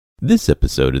This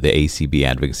episode of the ACB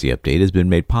Advocacy Update has been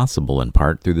made possible in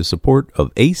part through the support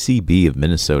of ACB of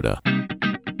Minnesota.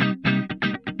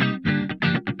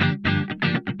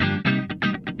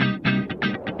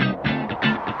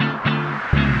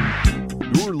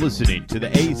 You're listening to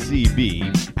the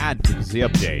ACB Advocacy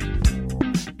Update.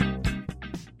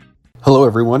 Hello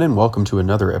everyone and welcome to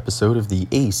another episode of the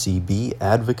ACB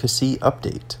Advocacy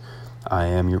Update. I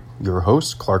am your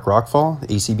host, Clark Rockfall,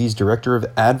 ACB's Director of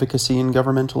Advocacy and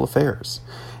Governmental Affairs.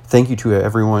 Thank you to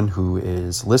everyone who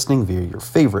is listening via your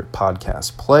favorite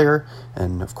podcast player,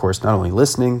 and of course not only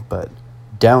listening, but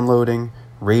downloading,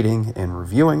 rating, and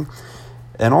reviewing,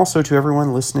 and also to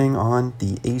everyone listening on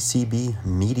the ACB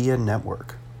Media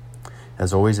Network.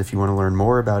 As always, if you want to learn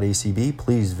more about ACB,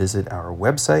 please visit our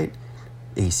website,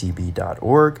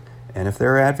 acb.org, and if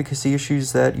there are advocacy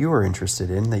issues that you are interested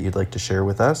in that you'd like to share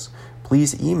with us,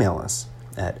 please email us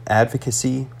at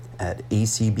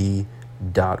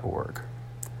advocacy@acb.org.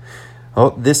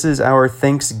 Well, this is our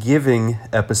Thanksgiving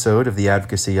episode of the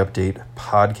Advocacy Update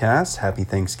podcast. Happy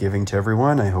Thanksgiving to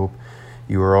everyone. I hope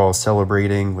you are all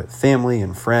celebrating with family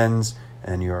and friends,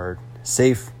 and you are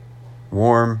safe,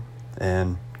 warm,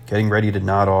 and getting ready to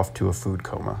nod off to a food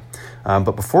coma.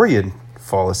 But before you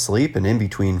fall asleep and in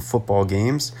between football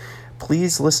games,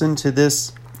 please listen to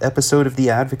this episode of the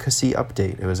Advocacy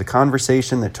Update. It was a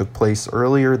conversation that took place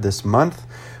earlier this month,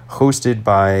 hosted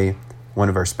by one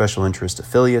of our special interest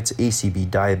affiliates, ACB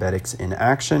Diabetics in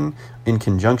Action, in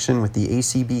conjunction with the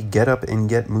ACB Get Up and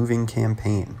Get Moving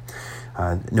campaign.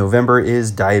 November is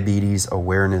Diabetes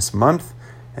Awareness Month,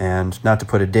 and not to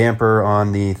put a damper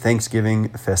on the Thanksgiving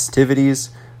festivities,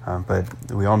 but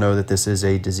we all know that this is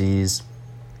a disease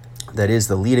that is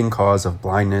the leading cause of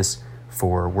blindness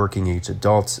for working-age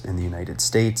adults in the United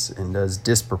States and does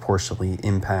disproportionately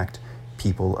impact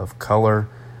people of color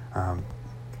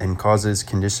and causes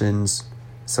conditions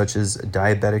such as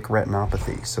diabetic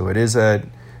retinopathy. So it is a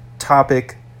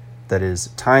topic that is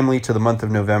timely to the month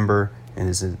of November and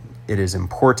it is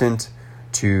important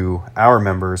to our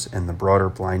members and the broader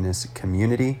blindness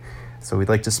community. So we'd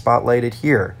like to spotlight it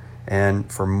here. And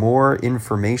for more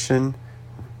information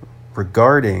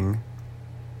regarding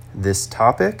this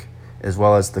topic, as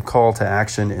well as the call to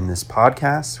action in this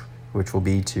podcast, which will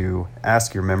be to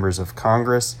ask your members of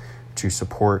Congress to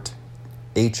support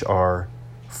H.R.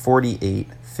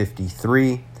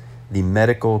 4853, the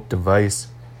Medical Device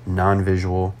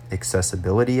Non-Visual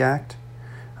Accessibility Act.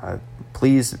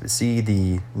 Please see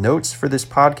the notes for this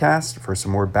podcast for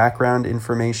some more background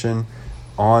information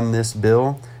on this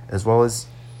bill, as well as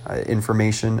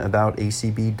information about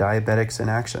ACB Diabetics in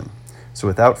Action. So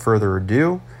without further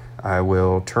ado, I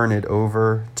will turn it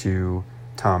over to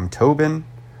Tom Tobin,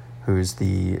 who's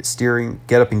the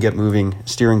Get Up and Get Moving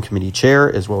Steering Committee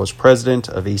Chair, as well as President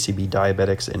of ACB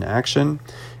Diabetics in Action,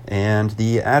 and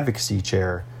the Advocacy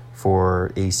Chair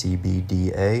for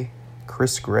ACBDA,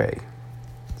 Chris Gray.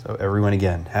 So everyone,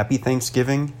 again, happy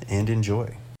Thanksgiving and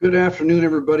enjoy. Good afternoon,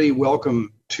 everybody.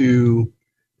 Welcome to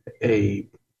a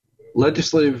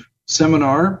legislative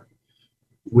seminar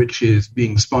which is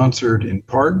being sponsored in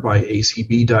part by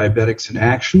ACB Diabetics in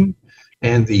Action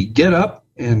and the Get Up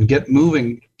and Get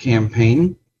Moving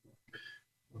campaign.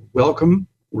 Welcome.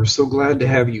 We're so glad to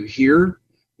have you here.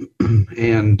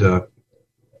 And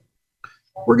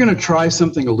we're going to try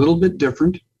something a little bit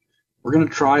different. We're going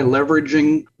to try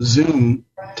leveraging Zoom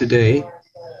today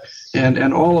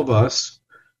and all of us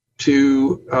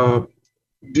to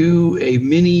do a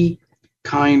mini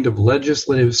kind of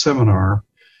legislative seminar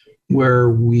where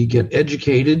we get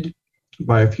educated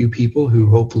by a few people who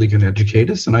hopefully can educate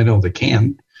us, and I know they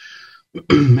can.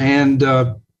 And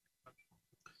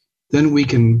then we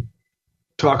can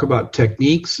talk about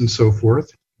techniques and so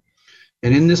forth.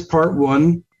 And in this part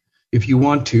one, if you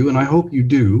want to, and I hope you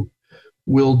do,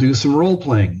 we'll do some role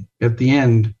playing at the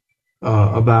end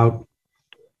about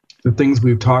the things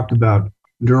we've talked about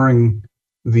during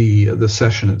the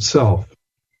session itself.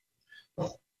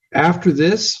 After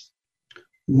this,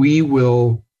 we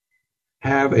will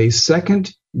have a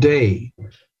second day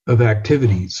of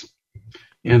activities.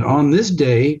 And on this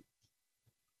day,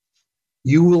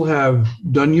 you will have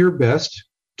done your best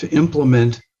to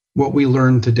implement what we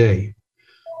learned today,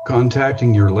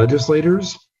 contacting your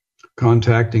legislators,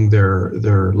 contacting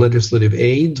their legislative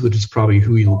aides, which is probably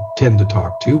who you'll tend to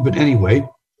talk to, but anyway,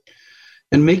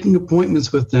 and making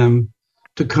appointments with them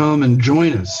to come and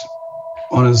join us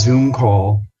on a Zoom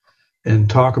call and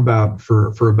talk about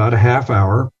for about a half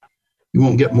hour, you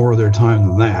won't get more of their time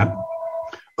than that,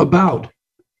 about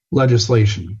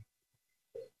legislation.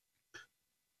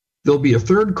 There'll be a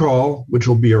third call, which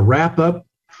will be a wrap-up,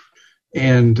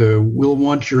 and we'll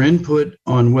want your input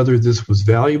on whether this was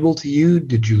valuable to you.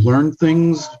 Did you learn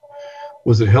things?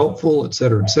 Was it helpful, et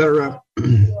cetera, et cetera?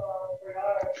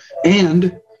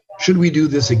 And should we do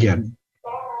this again?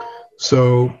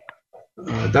 So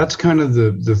that's kind of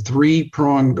the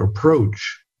three-pronged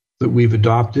approach that we've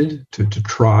adopted to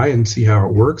try and see how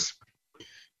it works.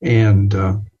 And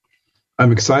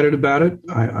I'm excited about it.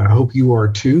 I hope you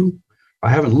are too. I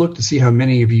haven't looked to see how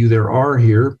many of you there are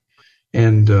here.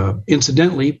 And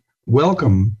incidentally,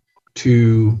 welcome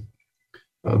to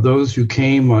those who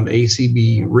came on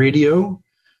ACB Radio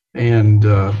and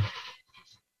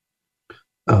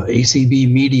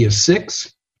ACB Media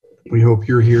 6. We hope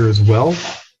you're here as well,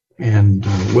 and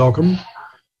welcome.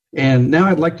 And now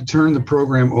I'd like to turn the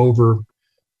program over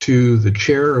to the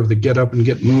chair of the Get Up and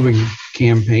Get Moving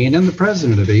campaign and the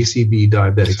president of ACB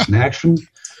Diabetics in Action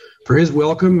for his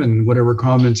welcome and whatever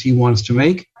comments he wants to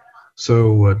make.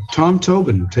 So, Tom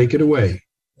Tobin, take it away.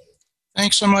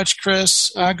 Thanks so much,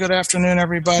 Chris. Good afternoon,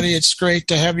 everybody. It's great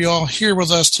to have you all here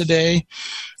with us today.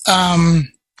 On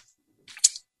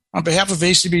behalf of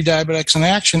ACB Diabetics in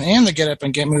Action and the Get Up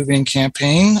and Get Moving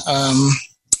campaign,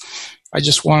 I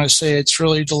just want to say it's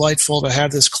really delightful to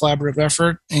have this collaborative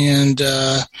effort, and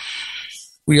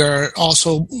we are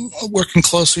also working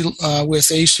closely with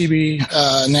ACB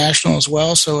National as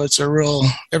well, so it's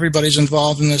everybody's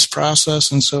involved in this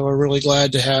process, and so we're really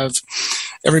glad to have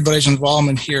everybody's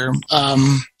involvement here,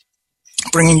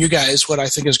 bringing you guys what I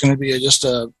think is going to be just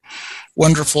a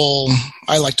wonderful,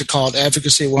 I like to call it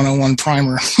Advocacy 101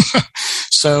 primer.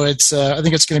 So I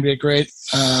think it's going to be a great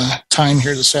time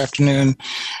here this afternoon.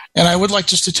 And I would like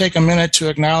just to take a minute to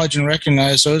acknowledge and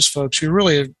recognize those folks who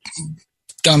really have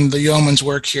done the yeoman's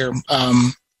work here,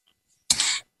 and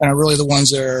are really the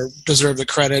ones that deserve the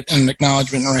credit and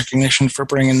acknowledgement and recognition for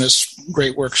bringing this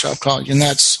great workshop called. And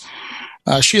that's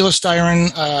Sheila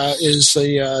Styron is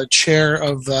the chair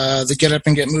of the Get Up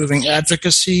and Get Moving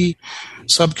Advocacy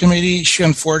Subcommittee. She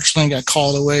unfortunately got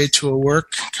called away to a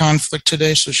work conflict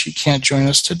today, so she can't join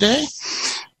us today.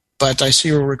 But I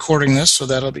see we're recording this, so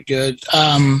that'll be good.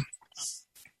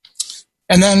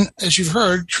 And then, as you've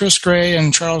heard, Chris Gray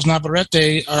and Charles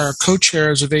Navarrete are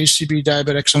co-chairs of ACB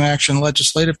Diabetics in Action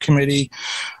Legislative Committee,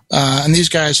 and these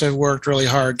guys have worked really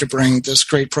hard to bring this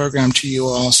great program to you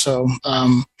all. So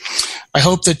I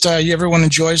hope that everyone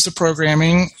enjoys the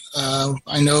programming.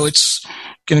 I know it's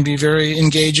going to be very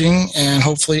engaging and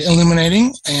hopefully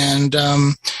illuminating, and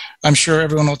I'm sure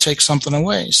everyone will take something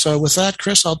away. So with that,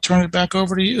 Chris, I'll turn it back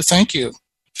over to you. Thank you.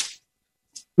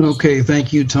 Okay,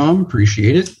 thank you, Tom.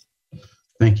 Appreciate it.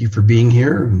 Thank you for being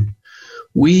here.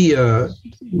 We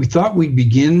thought we'd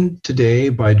begin today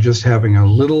by just having a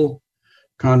little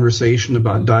conversation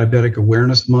about Diabetic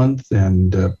Awareness Month,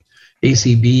 and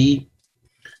ACB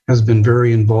has been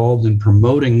very involved in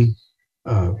promoting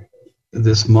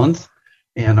this month,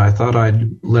 and I thought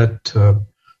I'd let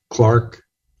Clark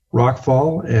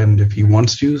Rockfall, and if he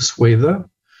wants to, Swatha,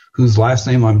 whose last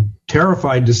name I'm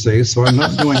terrified to say, so I'm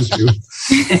not going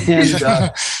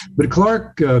to. But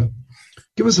Clark,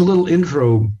 give us a little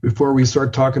intro before we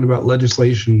start talking about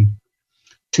legislation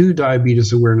to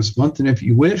Diabetes Awareness Month, and if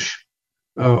you wish,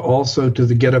 also to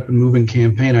the Get Up and Moving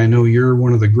campaign. I know you're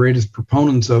one of the greatest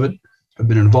proponents of it. I've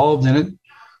been involved in it.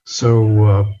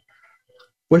 So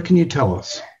what can you tell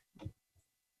us?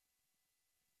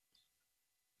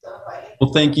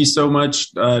 Well, thank you so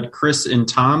much, Chris and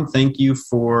Tom. Thank you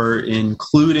for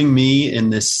including me in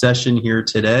this session here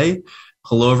today.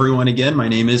 Hello, everyone. Again, my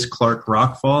name is Clark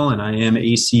Rockfall, and I am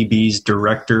ACB's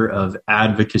Director of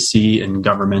Advocacy and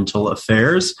Governmental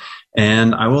Affairs.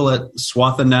 And I will let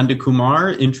Swatha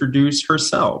Nandakumar introduce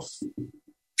herself.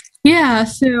 Yeah,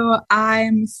 so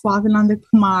I'm Swatha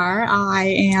Nandakumar. I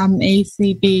am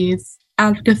ACB's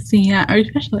Advocacy and Outreach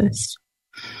Specialist.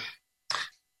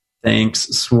 Thanks,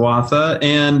 Swatha.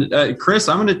 And Chris,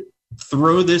 I'm going to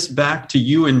throw this back to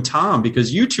you and Tom,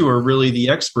 because you two are really the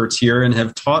experts here and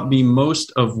have taught me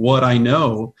most of what I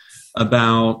know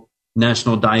about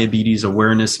National Diabetes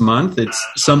Awareness Month. It's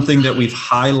something that we've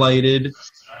highlighted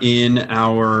in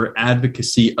our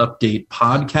Advocacy Update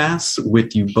podcasts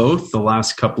with you both the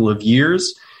last couple of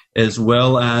years, as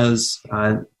well as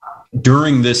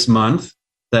during this month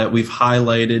that we've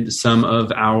highlighted some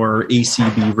of our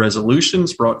ACB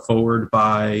resolutions brought forward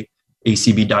by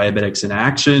ACB Diabetics in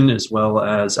Action, as well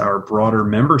as our broader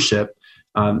membership.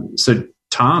 So,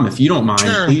 Tom, if you don't mind,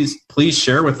 Sure. please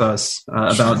share with us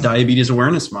about Diabetes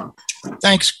Awareness Month.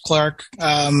 Thanks, Clark.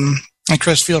 And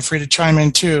Chris, feel free to chime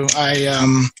in too.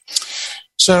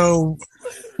 So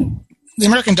the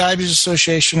American Diabetes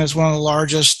Association is one of the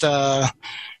largest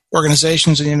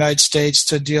organizations in the United States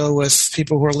to deal with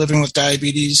people who are living with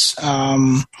diabetes.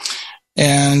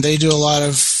 And they do a lot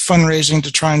of fundraising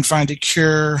to try and find a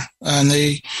cure. And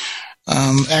they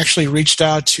actually reached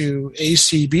out to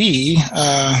ACB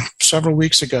several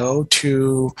weeks ago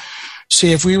to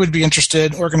see if we would be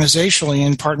interested organizationally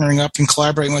in partnering up and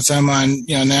collaborating with them on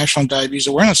National Diabetes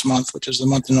Awareness Month, which is the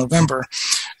month of November.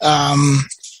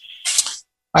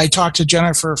 I talked to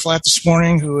Jennifer Flatt this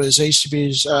morning, who is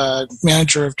ACB's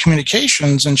manager of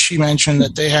communications, and she mentioned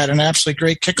that they had an absolutely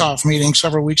great kickoff meeting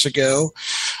several weeks ago.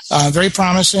 Very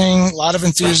promising, a lot of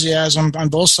enthusiasm on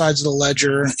both sides of the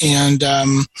ledger, and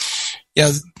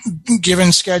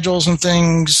given schedules and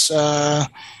things,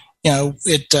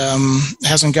 it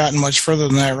hasn't gotten much further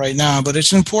than that right now. But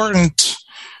it's important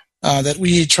that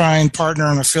we try and partner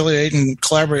and affiliate and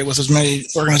collaborate with as many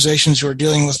organizations who are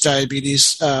dealing with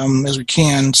diabetes as we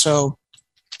can. So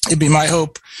it'd be my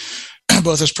hope,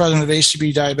 both as president of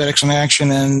ACB Diabetics in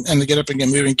Action and the Get Up and Get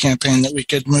Moving campaign, that we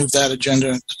could move that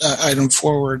agenda item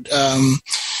forward.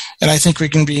 And I think we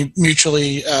can be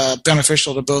mutually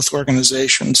beneficial to both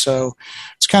organizations. So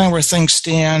it's kind of where things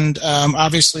stand.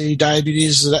 Obviously,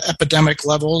 diabetes is at epidemic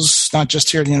levels, not just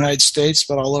here in the United States,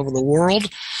 but all over the world.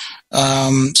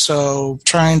 So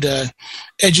trying to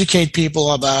educate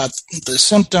people about the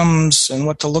symptoms and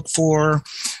what to look for,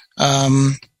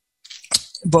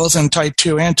 both in type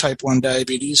 2 and type 1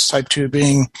 diabetes, type 2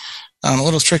 being a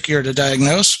little trickier to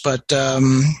diagnose. But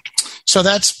so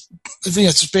I think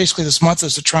it's basically this month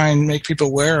is to try and make people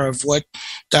aware of what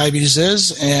diabetes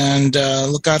is and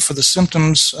look out for the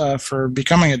symptoms for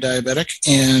becoming a diabetic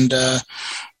and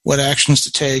what actions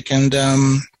to take. And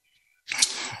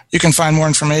you can find more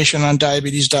information on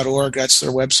diabetes.org. That's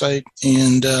their website.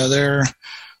 And they're,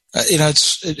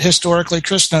 it's historically,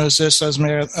 Chris knows this, as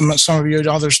some of you and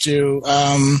others do.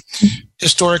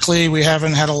 Historically, we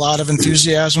haven't had a lot of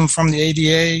enthusiasm from the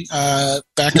ADA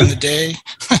back in the day.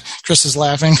 Chris is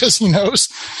laughing because he knows.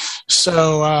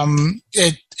 So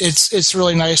it's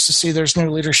really nice to see there's new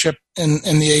leadership in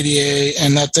the ADA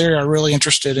and that they are really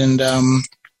interested in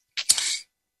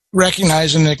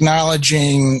recognizing and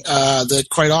acknowledging that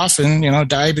quite often,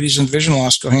 diabetes and vision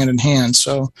loss go hand in hand.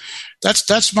 So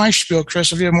that's my spiel,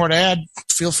 Chris. If you have more to add,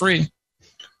 feel free.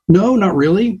 No, not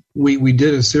really. We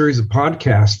did a series of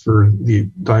podcasts for the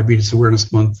Diabetes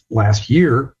Awareness Month last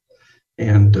year,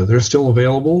 and they're still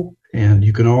available, and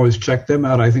you can always check them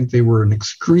out. I think they were an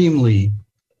extremely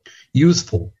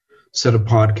useful set of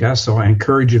podcasts, so I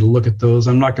encourage you to look at those.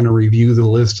 I'm not going to review the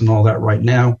list and all that right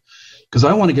now, because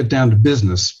I want to get down to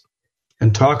business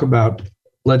and talk about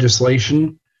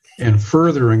legislation and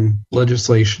furthering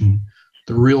legislation,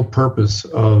 the real purpose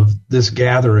of this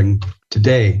gathering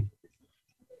today.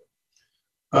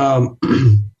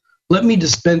 Let me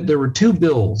dispense. There were two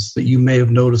bills that you may have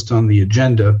noticed on the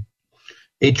agenda,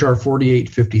 H.R.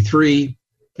 4853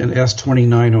 and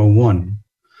S2901.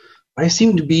 I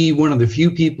seem to be one of the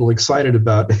few people excited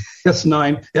about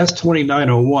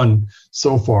S2901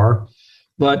 so far,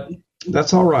 but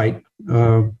that's all right.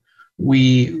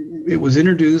 It was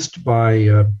introduced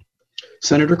by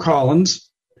Senator Collins,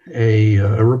 a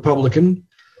Republican,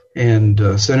 and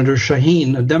Senator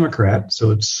Shaheen, a Democrat.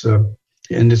 So it's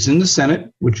in the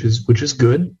Senate, which is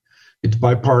good. It's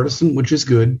bipartisan, which is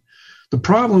good. The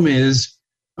problem is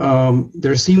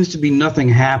there seems to be nothing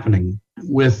happening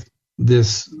with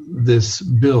this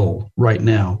bill right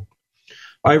now.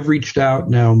 I've reached out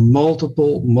now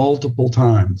multiple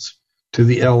times to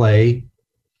the LA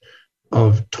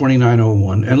of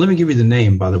 2901. And let me give you the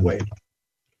name, by the way.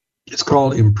 It's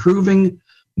called Improving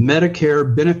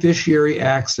Medicare Beneficiary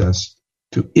Access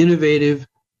to Innovative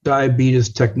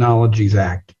Diabetes Technologies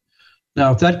Act.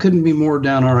 Now, if that couldn't be more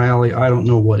down our alley, I don't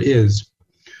know what is.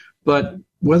 But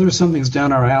whether something's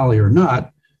down our alley or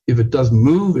not, if it doesn't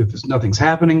move, if nothing's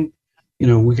happening,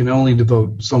 we can only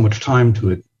devote so much time to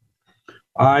it.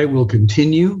 I will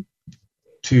continue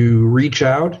to reach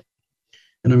out,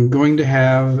 and I'm going to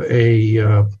have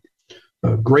a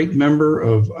great member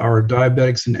of our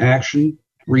Diabetics in Action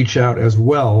reach out as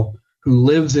well, who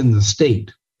lives in the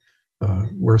state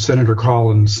where Senator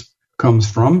Collins comes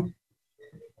from.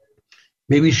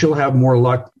 Maybe she'll have more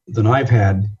luck than I've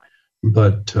had,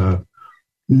 but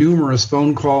numerous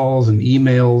phone calls and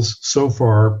emails so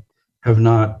far have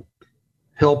not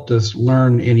helped us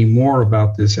learn any more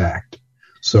about this act.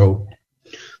 So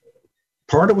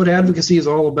part of what advocacy is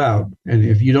all about, and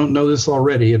if you don't know this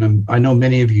already, and I know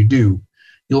many of you do,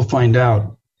 you'll find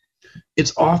out,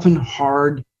 it's often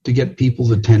hard to get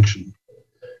people's attention.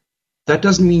 That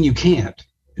doesn't mean you can't.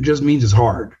 It just means it's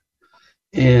hard.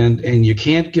 And you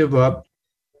can't give up.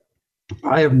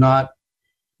 I have not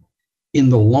in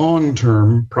the long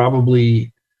term,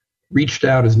 probably reached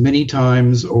out as many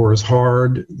times or as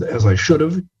hard as I should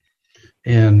have.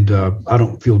 And I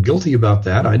don't feel guilty about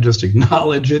that. I just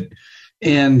acknowledge it.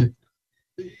 And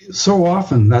so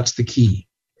often that's the key.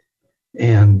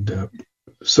 And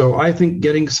so I think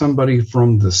getting somebody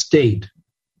from the state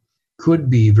could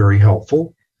be very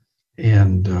helpful.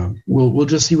 And we'll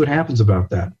just see what happens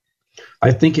about that.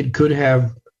 I think it could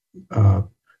have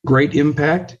great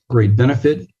impact, great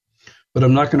benefit, but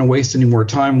I'm not going to waste any more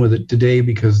time with it today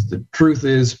because the truth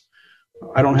is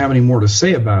I don't have any more to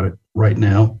say about it right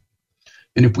now.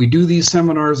 And if we do these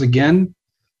seminars again,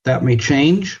 that may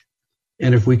change.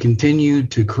 And if we continue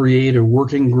to create a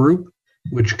working group,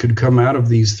 which could come out of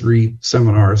these 3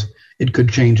 seminars, it could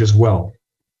change as well.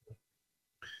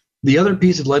 The other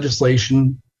piece of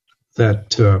legislation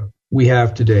that we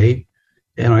have today,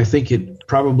 and I think it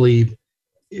probably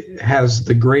has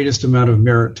the greatest amount of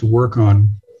merit to work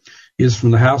on, is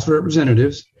from the House of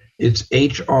Representatives. It's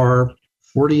H.R.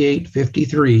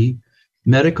 4853,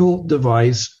 Medical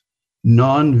Device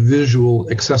Non-Visual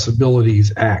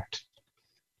Accessibilities Act.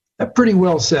 That pretty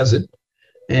well says it.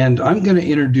 And I'm going to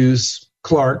introduce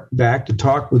Clark back to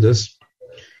talk with us.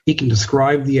 He can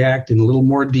describe the act in a little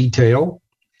more detail.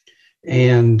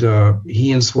 And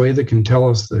he and Swatha can tell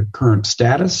us the current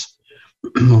status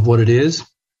of what it is.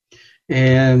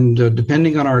 And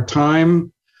depending on our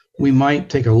time, we might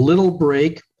take a little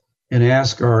break and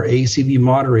ask our ACB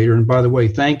moderator. And by the way,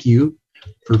 thank you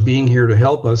for being here to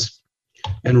help us,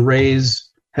 and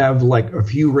have like a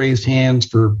few raised hands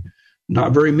for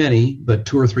not very many, but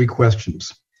 2 or 3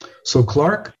 questions. So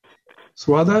Clark,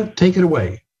 Swatha, take it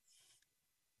away.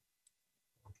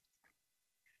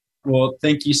 Well,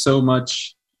 thank you so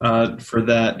much for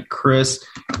that, Chris.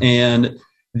 And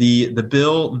the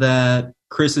bill that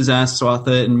Chris has asked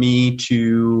Swatha and me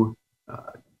to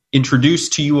introduce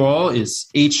to you all is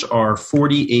H.R.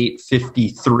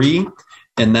 4853.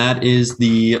 And that is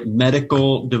the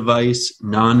Medical Device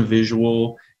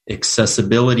Non-Visual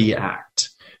Accessibility Act.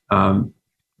 And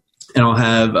I'll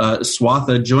have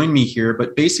Swatha join me here.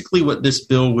 But basically what this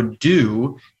bill would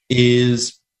do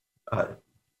is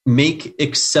make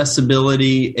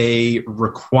accessibility a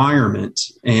requirement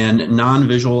and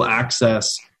non-visual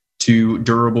access to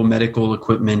durable medical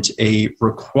equipment a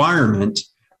requirement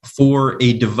for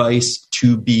a device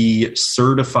to be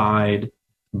certified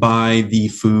by the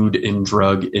Food and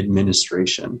Drug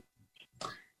Administration.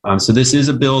 So this is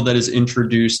a bill that is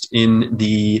introduced in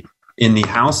the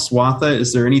House. Swatha,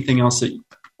 is there anything else that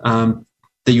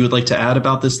you would like to add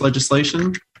about this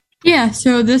legislation? Yeah,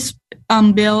 so this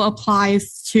bill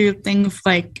applies to things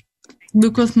like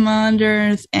glucose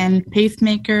monitors and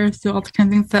pacemakers, so all the kind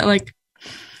of things that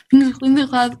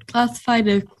things are classified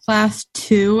as class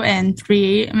 2 and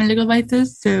 3 medical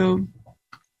devices. So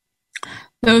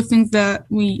those things that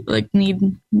we need,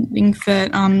 things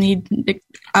that need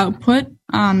output,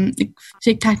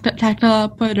 tactile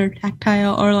output or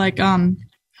tactile, or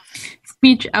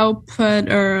speech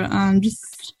output, or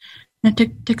just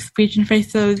text speech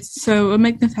interfaces. So it will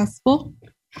make them accessible.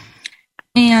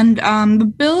 And the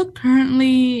bill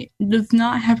currently does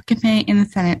not have a committee in the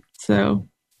Senate. So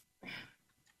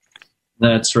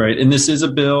that's right. And this is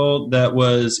a bill that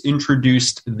was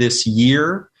introduced this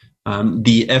year.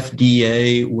 The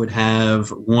FDA would have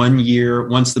 1 year,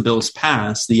 once the bill is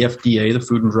passed, the FDA, the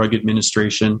Food and Drug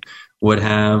Administration, would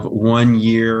have 1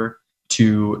 year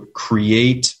to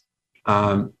create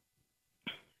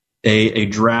a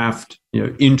draft,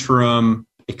 interim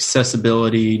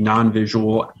accessibility,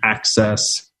 non-visual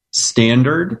access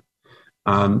standard.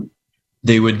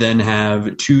 They would then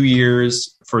have 2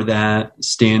 years for that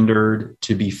standard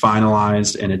to be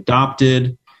finalized and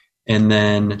adopted, and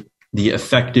then the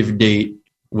effective date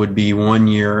would be 1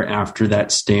 year after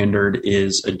that standard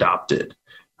is adopted.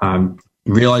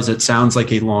 Realize it sounds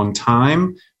like a long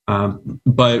time,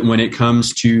 but when it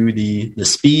comes to the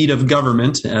speed of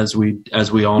government, as we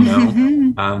all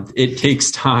know, it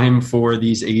takes time for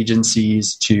these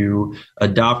agencies to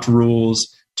adopt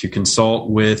rules, to consult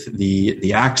with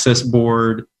the Access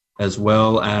Board, as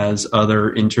well as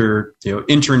other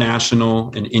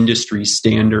international and industry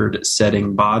standard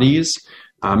setting bodies,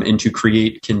 and to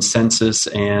create consensus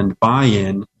and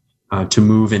buy-in to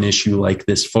move an issue like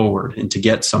this forward and to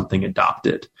get something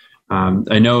adopted.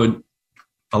 I know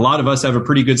a lot of us have a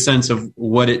pretty good sense of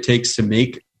what it takes to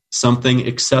make something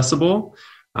accessible.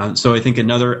 So I think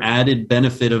another added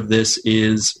benefit of this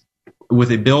is,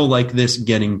 with a bill like this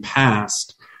getting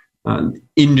passed,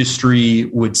 industry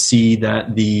would see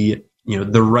that the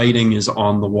writing is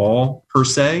on the wall per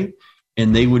se,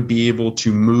 and they would be able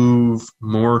to move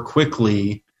more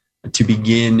quickly to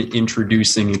begin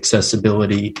introducing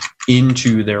accessibility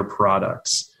into their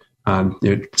products.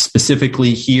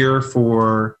 Specifically here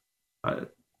for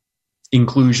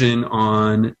inclusion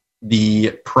on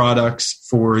the products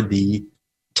for the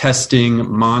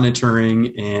testing,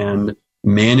 monitoring, and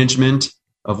management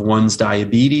of one's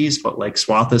diabetes, but like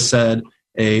Swatha said,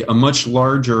 a much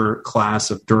larger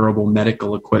class of durable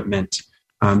medical equipment.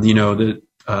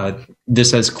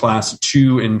 This has class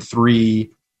 2 and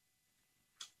 3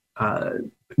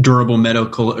 durable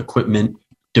medical equipment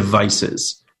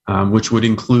devices, which would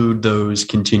include those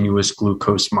continuous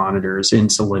glucose monitors,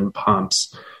 insulin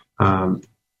pumps, and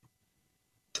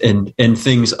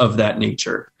things of that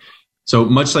nature. So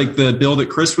much like the bill that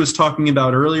Chris was talking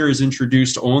about earlier is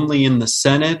introduced only in the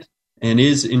Senate and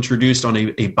is introduced on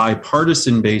a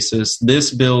bipartisan basis,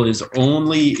 this bill is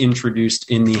only introduced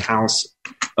in the House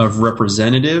of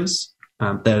Representatives.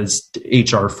 That is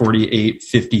H.R.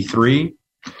 4853.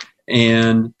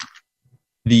 And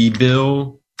the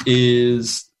bill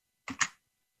is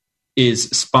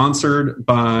sponsored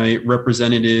by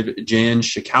Representative Jan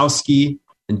Schakowsky,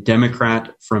 a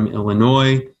Democrat from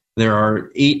Illinois. There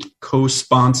are 8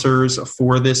 co-sponsors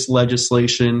for this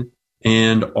legislation,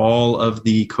 and all of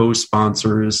the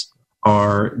co-sponsors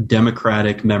are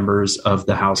Democratic members of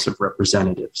the House of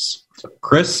Representatives. So,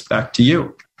 Chris, back to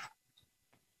you.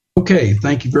 Okay,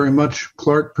 thank you very much,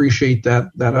 Clark. Appreciate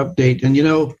that update. And,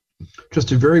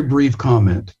 just a very brief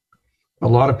comment. A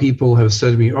lot of people have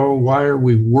said to me, oh, why are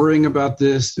we worrying about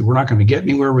this? We're not going to get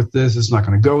anywhere with this. It's not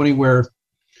going to go anywhere.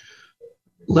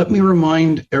 Let me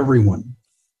remind everyone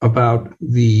about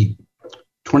the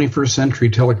 21st Century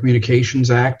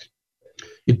Telecommunications Act.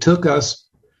 It took us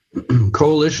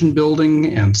coalition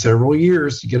building and several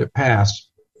years to get it passed.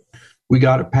 We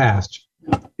got it passed.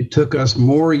 It took us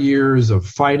more years of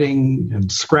fighting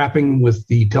and scrapping with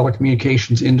the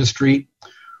telecommunications industry,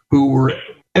 who were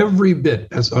every bit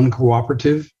as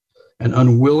uncooperative and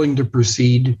unwilling to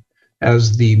proceed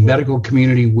as the medical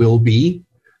community will be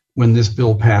when this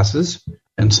bill passes,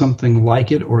 and something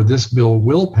like it or this bill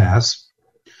will pass.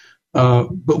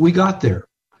 But we got there.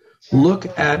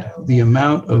 Look at the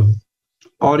amount of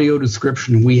audio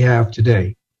description we have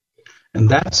today. And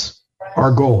that's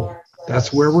our goal.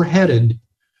 That's where we're headed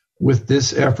with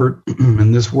this effort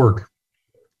and this work.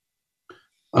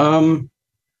 I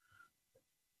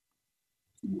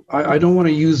don't want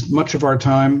to use much of our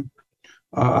time.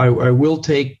 I will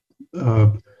take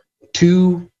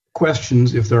 2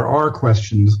 questions, if there are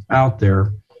questions out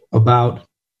there, about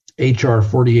H.R.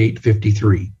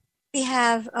 4853. We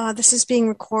have, this is being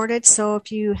recorded, so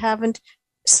if you haven't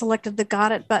selected the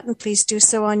Got It button, please do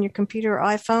so on your computer or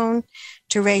iPhone.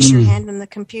 To raise your hand on the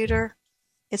computer,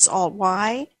 it's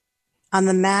Alt-Y. On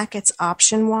the Mac, it's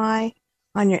Option-Y.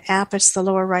 On your app, it's the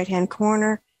lower right-hand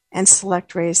corner, and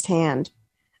select Raised Hand.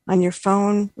 On your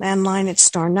phone, landline, it's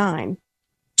 *9.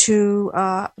 To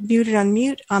mute and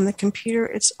unmute on the computer,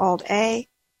 it's Alt-A.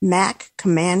 Mac,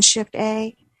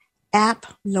 Command-Shift-A. App,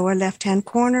 lower left-hand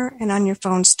corner, and on your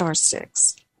phone,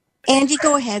 *6. Andy,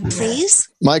 go ahead, please.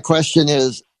 My question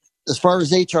is, as far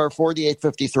as H.R.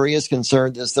 4853 is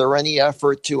concerned, is there any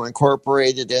effort to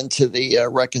incorporate it into the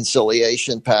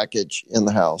reconciliation package in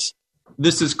the House?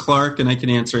 This is Clark, and I can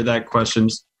answer that question.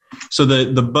 So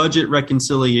the budget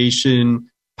reconciliation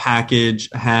package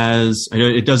has,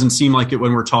 it doesn't seem like it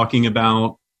when we're talking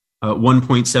about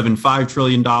 $1.75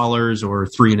 trillion or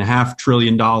 $3.5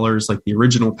 trillion like the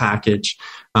original package.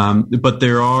 But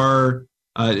there are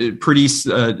pretty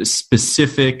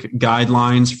specific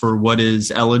guidelines for what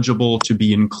is eligible to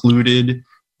be included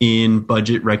in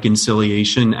budget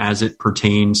reconciliation as it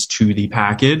pertains to the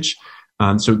package.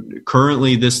 So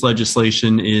currently this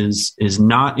legislation is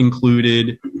not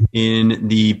included in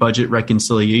the budget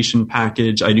reconciliation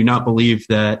package. I do not believe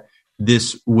that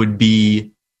this would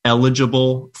be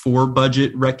eligible for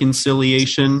budget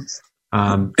reconciliation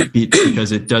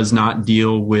because it does not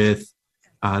deal with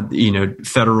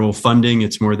federal funding.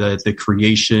 It's more the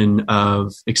creation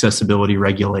of accessibility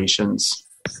regulations.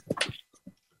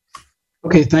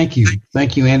 Okay, thank you.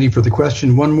 Thank you, Andy, for the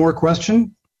question. One more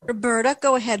question. Roberta,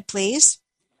 go ahead, please.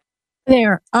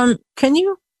 There. Can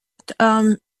you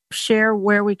share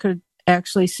where we could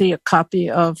actually see a copy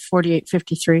of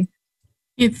 4853?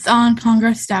 It's on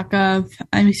Congress.gov.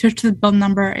 And we search the bill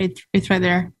number. It's right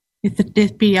there. It's a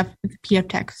PDF. It's a PDF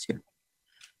text too.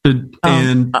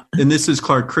 And this is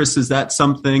Clark. Chris, is that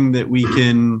something that we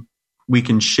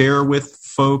can share with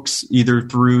folks either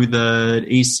through the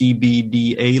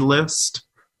ACBDA list?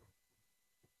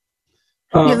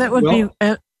 Yeah, that would be.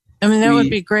 That would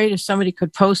be great if somebody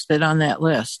could post it on that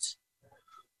list.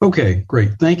 Okay,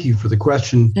 great. Thank you for the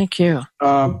question. Thank you.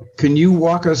 Can you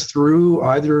walk us through,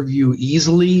 either of you,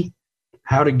 easily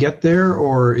how to get there,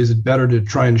 or is it better to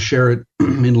try and share it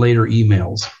in later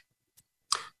emails?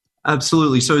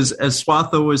 Absolutely. So as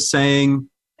Swatha was saying,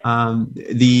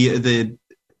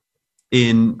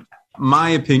 in my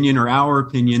opinion, or our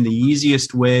opinion, the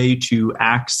easiest way to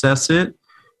access it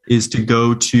is to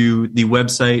go to the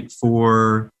website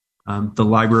for the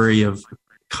Library of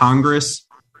Congress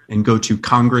and go to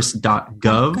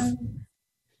congress.gov.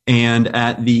 And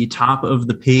at the top of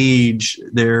the page,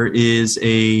 there is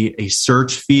a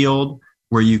search field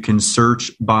where you can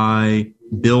search by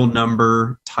bill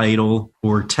number, title,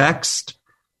 or text.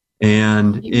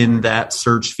 And in that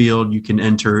search field, you can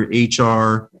enter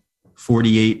HR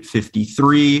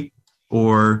 4853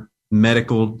 or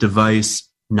Medical Device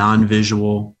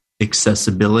Non-Visual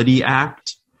Accessibility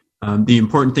Act. The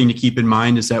important thing to keep in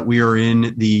mind is that we are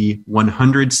in the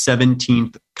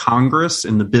 117th Congress,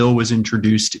 and the bill was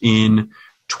introduced in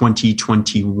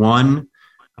 2021.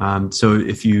 So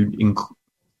if you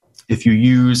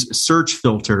use search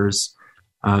filters,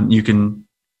 you can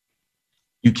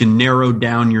narrow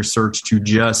down your search to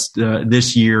just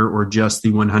this year or just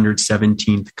the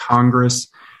 117th Congress.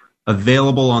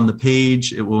 Available on the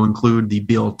page, it will include the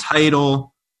bill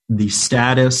title, the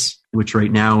status, which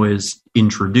right now is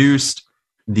introduced,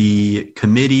 the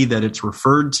committee that it's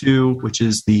referred to, which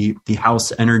is the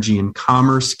House Energy and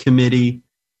Commerce Committee,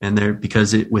 and there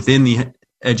because within the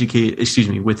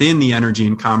Energy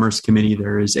and Commerce Committee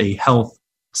there is a health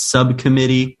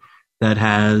subcommittee that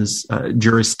has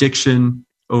jurisdiction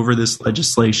over this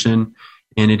legislation,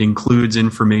 and it includes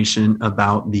information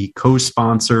about the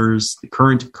co-sponsors, the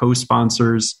current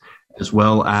co-sponsors, as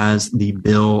well as the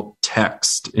bill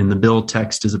text. And the bill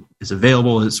text is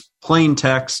available as plain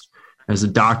text, as a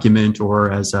document, or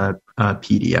as a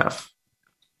PDF.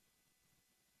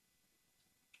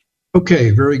 Okay,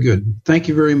 very good. Thank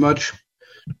you very much.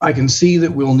 I can see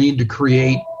that we'll need to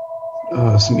create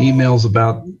some emails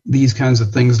about these kinds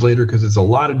of things later, because it's a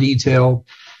lot of detail,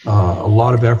 a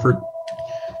lot of effort.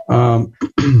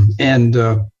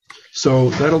 So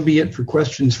that'll be it for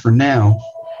questions for now.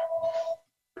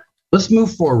 Let's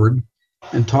move forward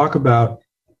and talk about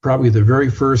probably the very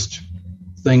first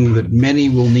thing that many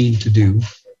will need to do.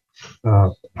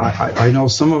 I know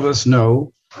some of us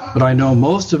know, but I know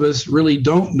most of us really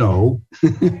don't know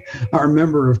our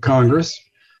member of Congress,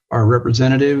 our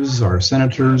representatives, our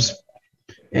senators,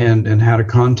 and how to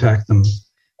contact them.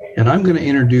 And I'm going to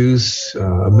introduce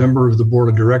a member of the board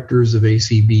of directors of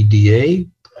ACBDA,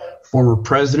 former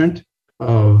president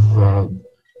of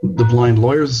the Blind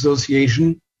Lawyers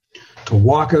Association, to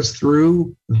walk us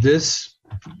through this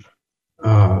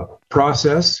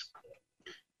process,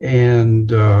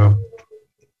 and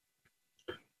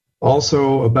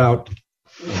also about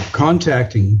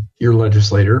contacting your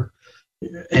legislator.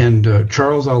 And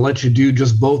Charles, I'll let you do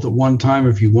just both at one time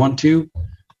if you want to,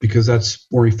 because that's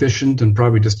more efficient and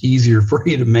probably just easier for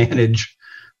you to manage.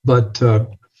 But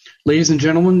ladies and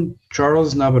gentlemen,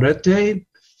 Charles Navarrete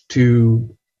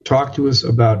to talk to us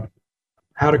about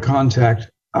how to contact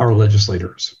our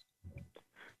legislators.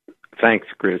 Thanks,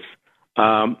 Chris.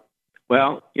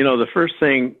 Well, the first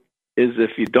thing is,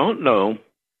 if you don't know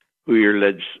who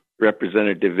your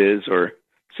representative is or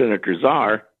senators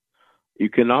are, you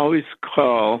can always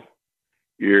call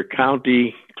your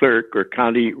county clerk or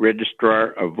county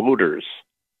registrar of voters.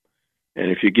 And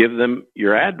if you give them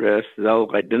your address, they'll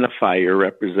identify your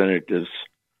representatives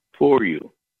for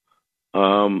you.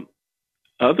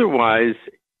 Otherwise,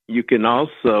 you can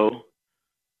also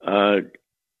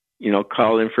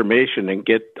call information and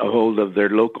get a hold of their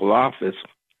local office.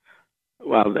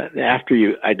 Well, after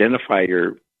you identify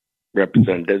your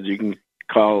representatives, you can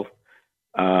call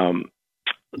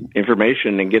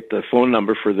information and get the phone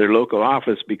number for their local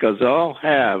office, because they all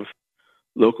have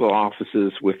local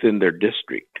offices within their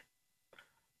district.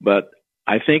 But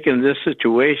I think in this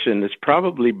situation, it's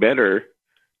probably better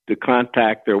to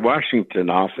contact their Washington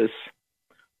office,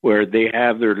 where they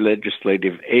have their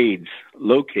legislative aides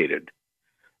located.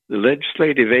 The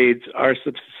legislative aides are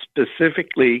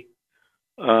specifically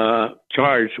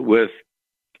charged with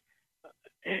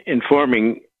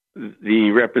informing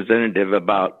the representative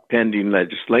about pending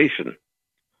legislation.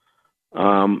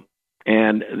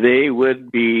 And they would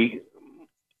be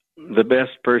the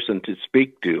best person to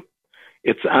speak to.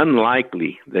 It's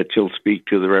unlikely that you'll speak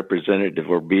to the representative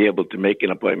or be able to make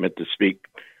an appointment to speak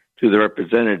to the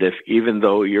representative, even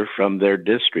though you're from their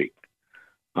district.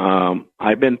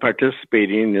 I've been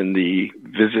participating in the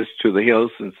visits to the Hill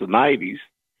since the 90s,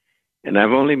 and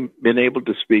I've only been able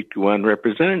to speak to one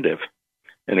representative,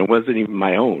 and it wasn't even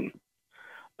my own.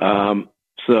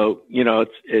 So,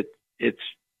 it's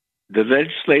the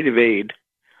legislative aide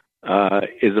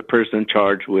is a person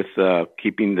charged with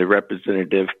keeping the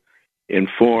representative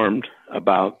informed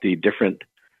about the different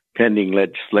pending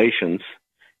legislations,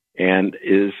 and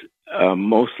is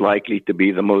most likely to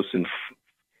be the most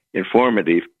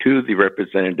informative to the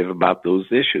representative about those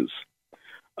issues.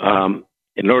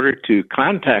 In order to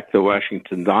contact the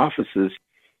Washington offices,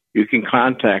 you can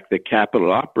contact the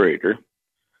Capitol operator,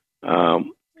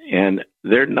 and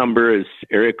their number is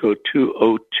area code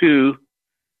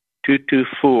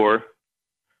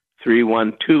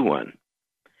 202-224-3121.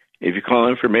 If you call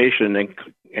information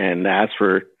and ask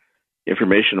for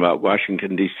information about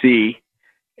Washington, D.C.,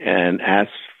 and ask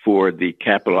for the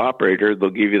Capitol operator, they'll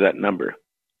give you that number.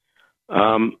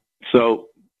 So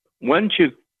once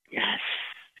you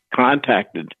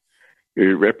contacted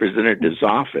your representative's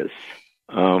office,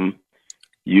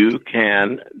 you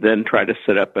can then try to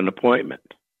set up an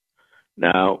appointment.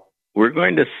 Now, we're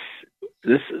going to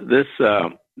this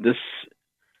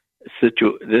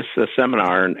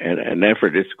seminar and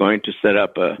effort is going to set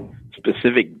up a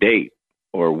specific date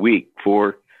or week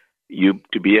for you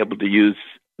to be able to use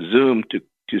Zoom to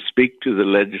speak to the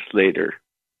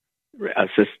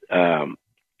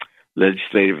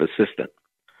legislative assistant.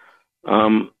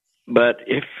 But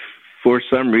if for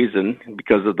some reason,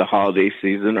 because of the holiday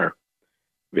season or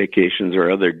vacations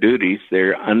or other duties,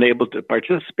 they're unable to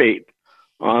participate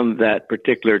on that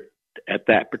particular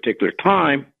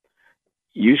time,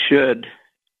 you should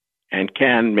and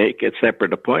can make a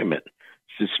separate appointment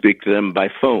to speak to them by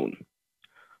phone.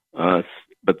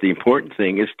 But the important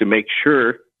thing is to make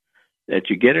sure that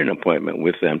you get an appointment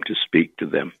with them to speak to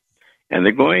them. And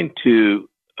they're going to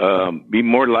be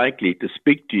more likely to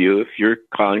speak to you if you're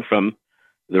calling from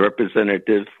the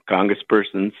representative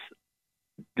congressperson's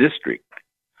district.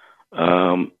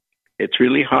 It's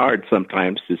really hard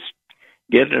sometimes to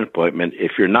get an appointment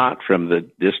if you're not from the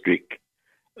district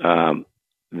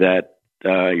that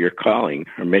you're calling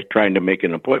or trying to make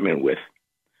an appointment with.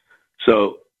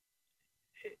 So,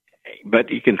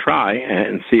 but you can try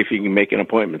and see if you can make an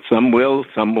appointment. Some will,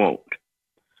 some won't.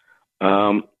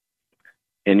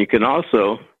 And you can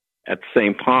also, at the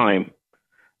same time,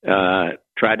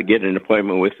 try to get an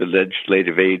appointment with the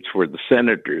legislative aides for the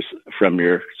senators from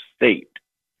your state.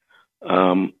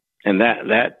 And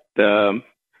that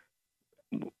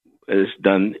is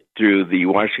done through the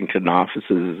Washington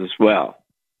offices as well.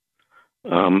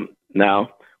 Now,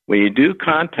 when you do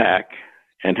contact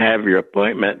and have your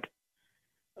appointment,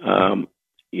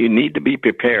 you need to be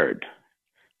prepared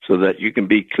so that you can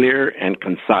be clear and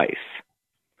concise.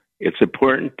 It's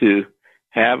important to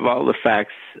have all the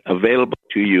facts available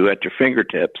to you at your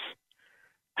fingertips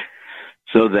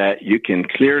so that you can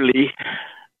clearly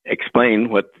explain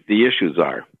what the issues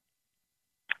are.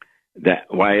 That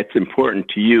why it's important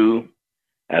to you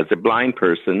as a blind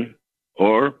person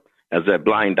or as a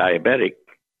blind diabetic,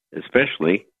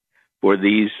 especially for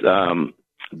these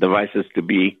devices to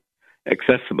be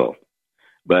accessible.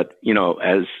 But,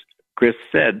 as Chris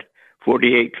said,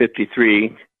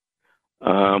 4853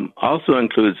 also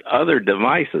includes other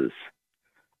devices,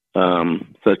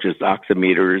 such as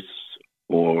oximeters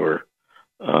or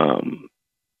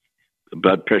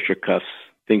blood pressure cuffs,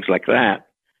 things like that.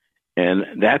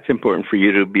 And that's important for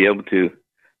you to be able to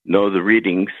know the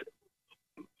readings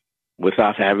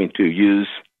without having to use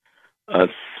a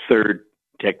third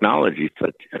technology,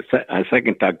 a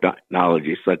second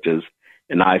technology, such as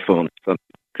an iPhone,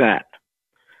 something like that.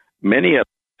 Many of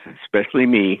us, especially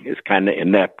me, is kind of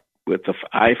inept with the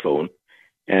iPhone,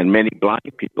 and many blind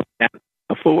people can't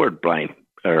afford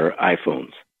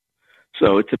iPhones.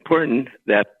 So it's important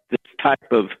that this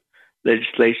type of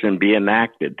legislation be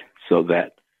enacted so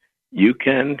that you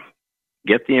can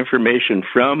get the information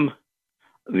from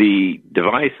the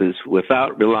devices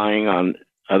without relying on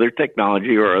other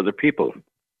technology or other people.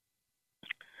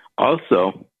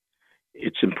 Also,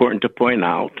 it's important to point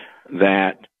out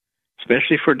that,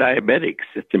 especially for diabetics,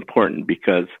 it's important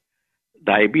because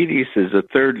diabetes is the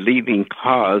third leading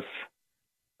cause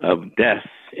of death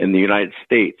in the United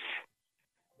States.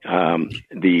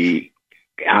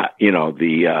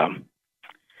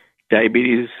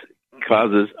 Diabetes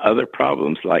causes other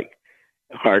problems like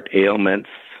heart ailments,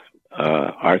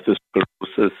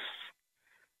 arthrosclerosis,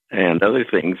 and other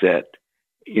things that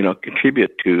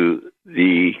contribute to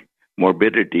the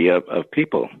morbidity of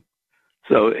people.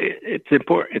 So it's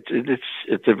important.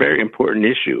 It's a very important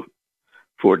issue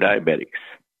for diabetics.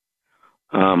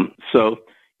 And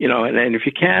if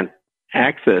you can't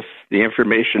access the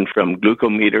information from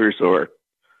glucometers or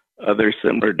other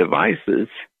similar devices,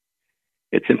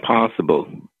 it's impossible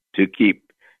to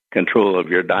keep control of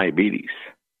your diabetes.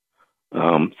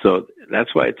 So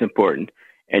that's why it's important.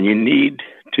 And you need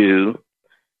to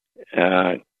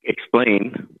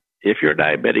explain, if you're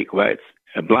diabetic, why it's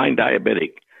a blind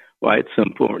diabetic, why it's so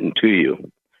important to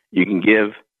you. You can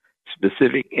give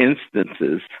specific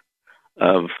instances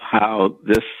of how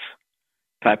this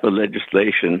type of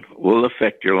legislation will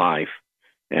affect your life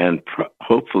and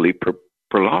hopefully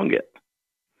prolong it.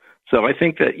 So I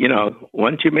think that,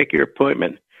 once you make your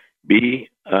appointment, be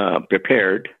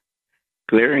prepared,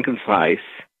 clear and concise,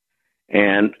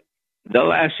 and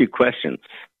they'll ask you questions.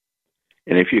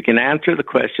 And if you can answer the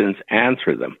questions,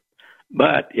 answer them.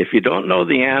 But if you don't know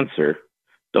the answer,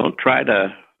 don't try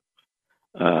to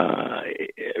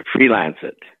freelance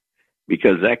it,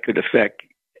 because that could affect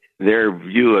their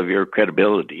view of your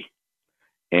credibility.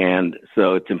 And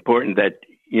so it's important that,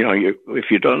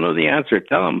 if you don't know the answer,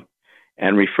 tell them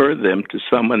and refer them to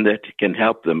someone that can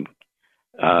help them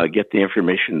get the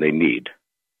information they need.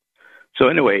 So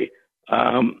anyway,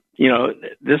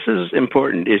 this is an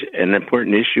important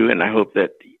issue, and I hope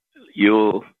that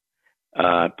you'll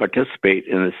participate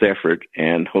in this effort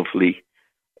and hopefully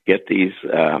get these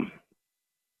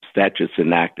statutes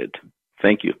enacted.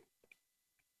 Thank you.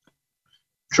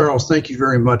 Charles, thank you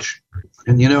very much.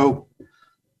 And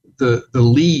the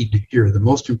lead here, the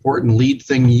most important lead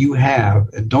thing you have,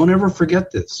 and don't ever forget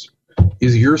this,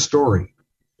 is your story.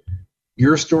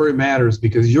 Your story matters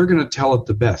because you're going to tell it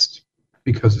the best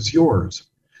because it's yours.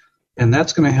 And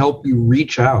that's going to help you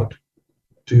reach out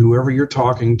to whoever you're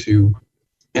talking to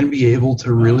and be able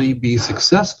to really be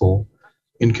successful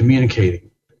in communicating.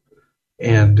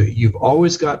 And you've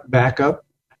always got backup.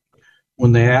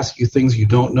 When they ask you things you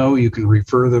don't know, you can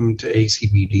refer them to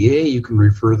ACBDA. You can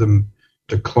refer them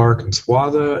to Clark and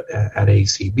Swatha at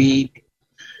ACB.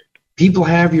 People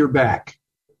have your back.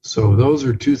 So those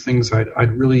are two things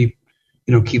I'd really,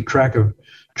 keep track of.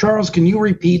 Charles, can you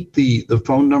repeat the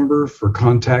phone number for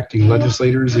contacting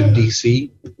legislators in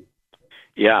D.C.?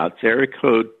 Yeah, it's area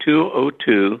code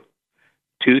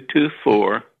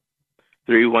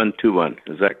 202-224-3121.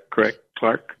 Is that correct,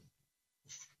 Clark?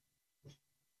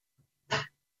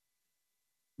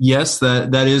 Yes,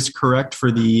 that is correct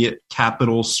for the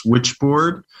Capitol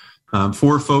switchboard.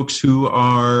 For folks who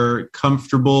are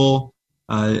comfortable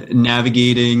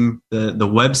navigating the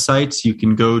websites, you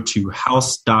can go to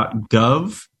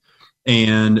house.gov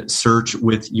and search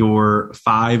with your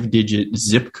 5-digit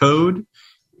zip code.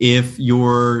 If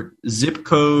your zip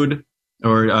code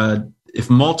or if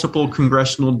multiple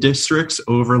congressional districts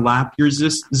overlap your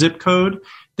zip code,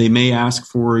 they may ask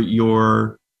for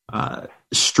your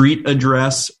street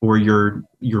address or your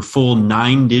full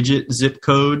 9-digit zip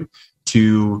code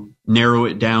to narrow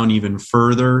it down even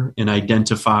further and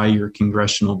identify your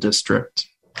congressional district.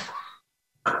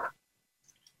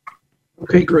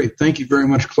 Okay, great. Thank you very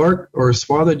much, Clark. Or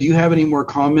Swatha, do you have any more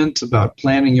comments about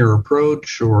planning your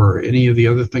approach or any of the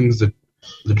other things that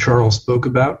Charles spoke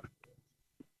about?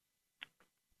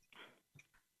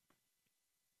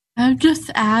 I'll just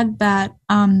add that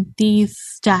these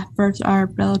staffers are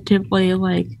relatively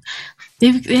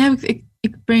they have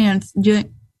experience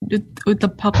dealing with the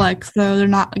public, so they're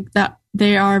not like that.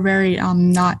 They are very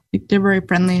they're very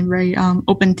friendly and very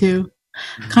open to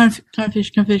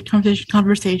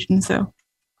conversation. So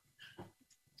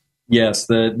yes,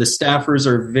 the staffers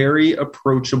are very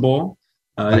approachable.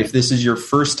 If this is your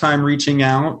first time reaching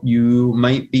out, you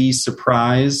might be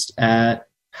surprised at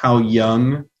how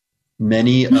young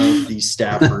many of these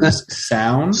staffers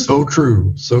sound. So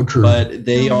true. But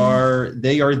they are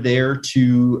there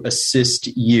to assist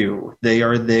you. They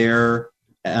are there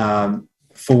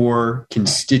for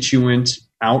constituent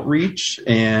outreach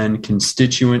and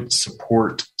constituent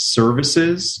support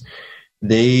services.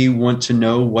 They want to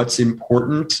know what's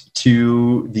important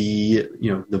to the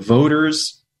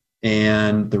voters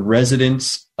and the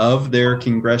residents of their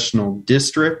congressional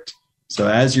district. So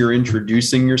as you're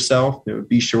introducing yourself,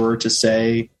 be sure to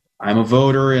say, I'm a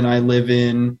voter and I live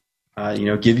in,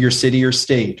 give your city or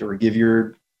state, or give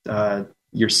your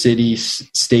city,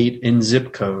 state, and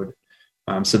zip code,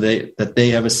 so that they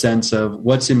have a sense of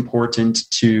what's important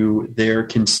to their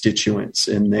constituents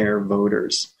and their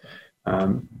voters.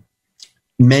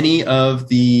 Many of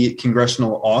the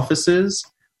congressional offices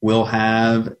will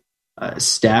have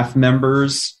staff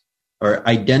members or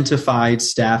identified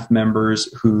staff members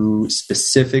who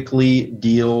specifically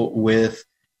deal with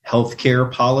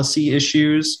healthcare policy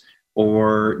issues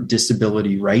or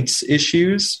disability rights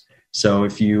issues. So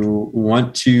if you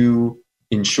want to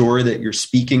ensure that you're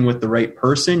speaking with the right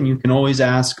person, you can always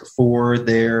ask for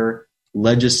their their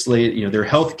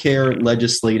healthcare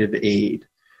legislative aid,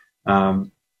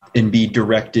 and be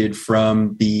directed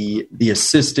from the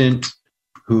assistant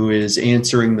who is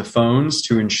answering the phones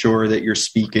to ensure that you're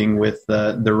speaking with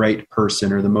the right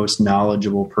person or the most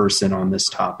knowledgeable person on this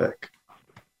topic.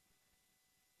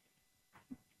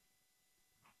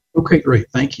 Okay, great.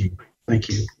 Thank you.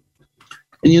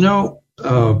 And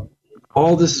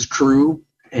all this is true,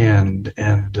 and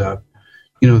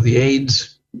the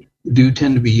aides do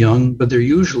tend to be young, but they're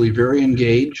usually very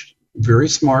engaged, very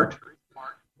smart,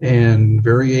 and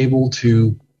very able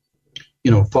to,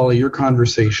 follow your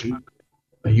conversation.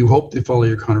 You hope they follow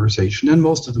your conversation, and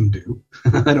most of them do.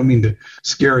 I don't mean to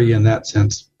scare you in that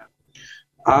sense.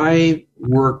 I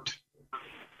worked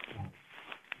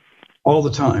all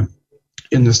the time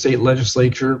in the state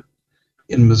legislature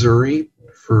in Missouri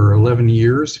for 11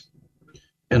 years,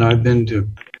 and I've been to,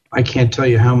 I can't tell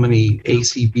you how many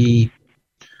ACB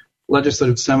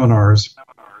legislative seminars,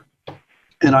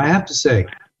 and I have to say,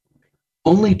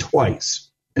 only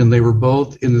twice, and they were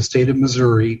both in the state of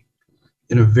Missouri,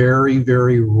 in a very,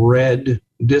 very red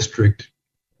district,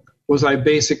 was I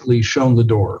basically shown the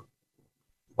door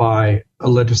by a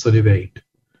legislative aide.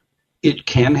 It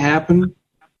can happen,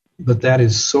 but that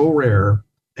is so rare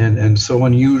and so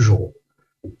unusual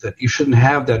that you shouldn't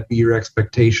have that be your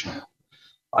expectation.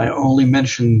 I only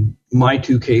mention my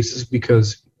two cases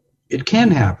because it can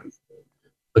happen,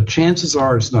 but chances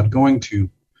are it's not going to.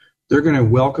 They're going to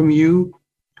welcome you.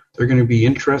 They're going to be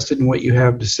interested in what you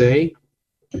have to say,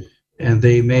 and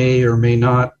they may or may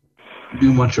not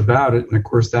do much about it. And of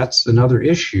course, that's another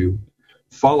issue,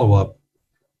 follow-up.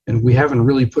 And we haven't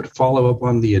really put follow-up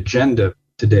on the agenda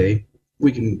today.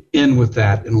 We can end with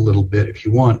that in a little bit if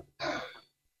you want.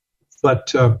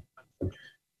 But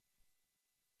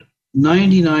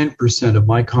 99% of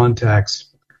my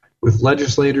contacts with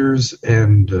legislators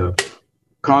and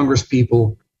Congress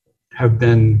people have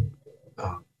been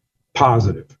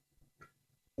positive.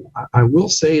 I will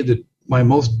say that my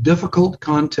most difficult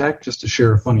contact, just to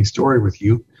share a funny story with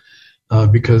you,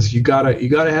 because you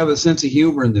gotta have a sense of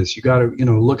humor in this. You gotta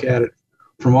look at it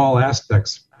from all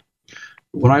aspects.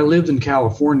 When I lived in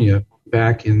California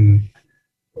back in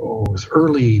it was the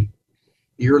early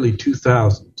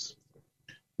 2000s,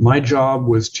 my job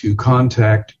was to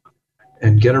contact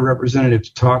and get a representative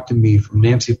to talk to me from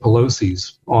Nancy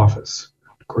Pelosi's office.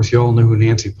 Of course, you all know who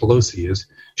Nancy Pelosi is.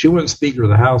 She wasn't Speaker of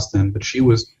the House then, but she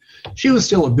was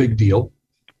still a big deal.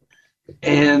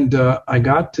 And I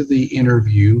got to the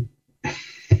interview,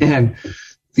 and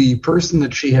the person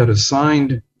that she had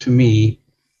assigned to me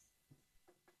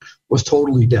was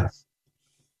totally deaf.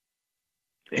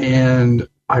 And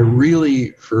I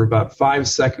really, for about 5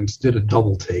 seconds, did a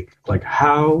double take. Like,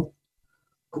 how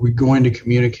are we going to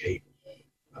communicate?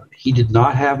 He did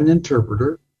not have an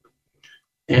interpreter.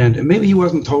 And maybe he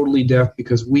wasn't totally deaf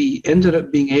because we ended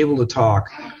up being able to talk.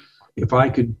 If I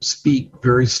could speak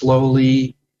very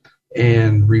slowly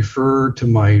and refer to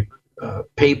my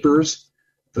papers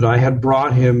that I had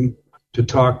brought him to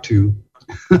talk to.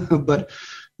 But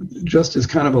just as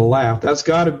kind of a laugh, that's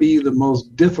got to be the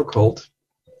most difficult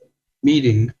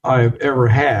meeting I've ever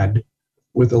had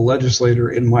with a legislator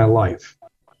in my life.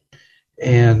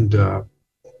 And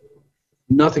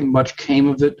nothing much came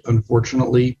of it,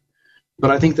 unfortunately. But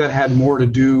I think that had more to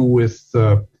do with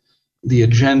the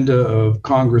agenda of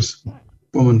Congresswoman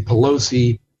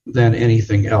Pelosi than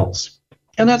anything else.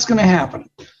 And that's going to happen.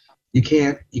 You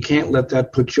can't let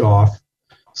that put you off.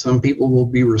 Some people will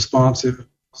be responsive,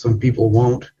 some people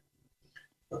won't.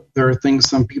 There are things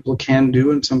some people can do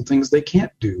and some things they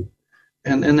can't do.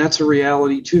 And that's a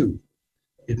reality too.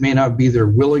 It may not be their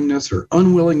willingness or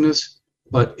unwillingness,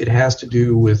 but it has to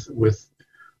do with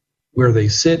where they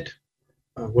sit,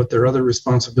 what their other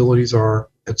responsibilities are,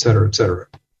 et cetera, et cetera.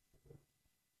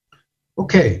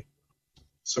 Okay,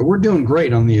 so we're doing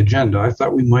great on the agenda. I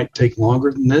thought we might take longer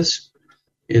than this.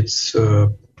 It's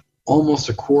almost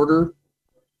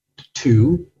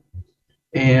 1:45,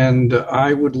 and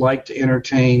I would like to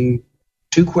entertain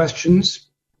 2 questions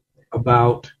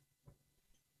about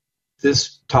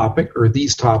this topic, or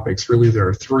these topics. Really, there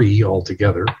are 3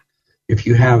 altogether, if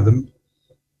you have them.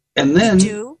 And then,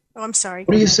 Oh, I'm sorry.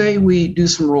 What do you say we do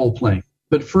some role playing?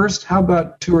 But first, how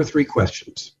about 2 or 3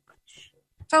 questions?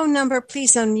 Phone number,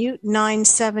 please unmute,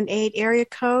 978 area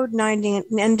code, ending in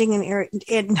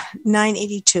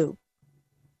 982.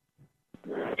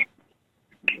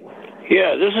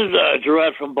 Yeah, this is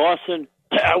Gerard from Boston.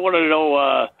 I want to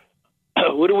know,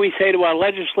 what do we say to our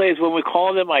legislators when we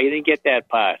call them? I didn't get that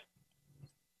part.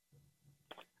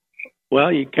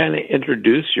 Well, you kind of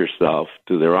introduce yourself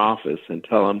to their office and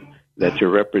tell them that you're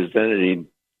representing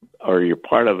or you're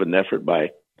part of an effort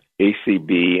by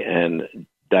ACB and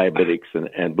diabetics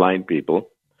and blind people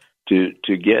to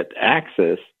get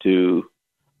access to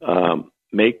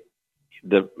make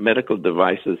the medical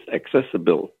devices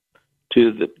accessible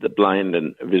to the blind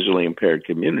and visually impaired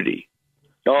community.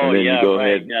 Oh, and yeah, go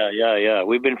right. ahead. Yeah.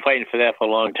 We've been fighting for that for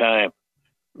a long time.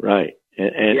 Right. Go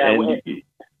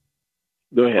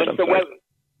ahead.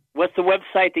 What's the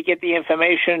website to get the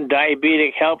information?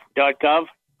 Diabetichelp.gov?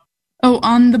 Oh,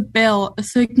 on the bill.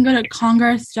 So you can go to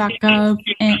congress.gov,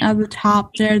 and at the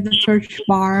top there's the search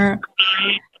bar.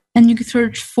 And you can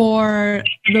search for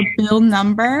the bill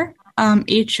number,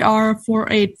 HR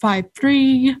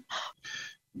 4853.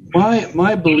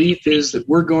 My belief is that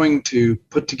we're going to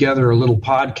put together a little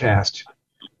podcast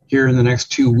here in the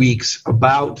next 2 weeks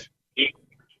about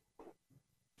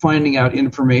finding out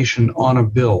information on a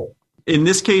bill. In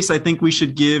this case, I think we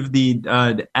should give the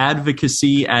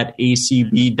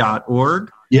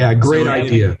advocacy@acb.org. Yeah, great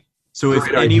idea.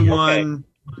 If anyone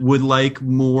would like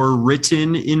more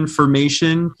written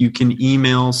information, you can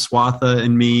email Swatha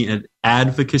and me at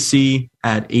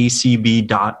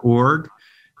advocacy@acb.org,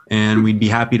 and we'd be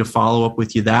happy to follow up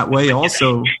with you that way.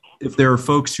 Also, if there are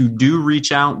folks who do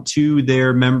reach out to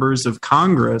their members of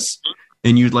Congress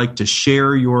and you'd like to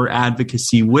share your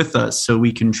advocacy with us so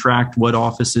we can track what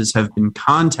offices have been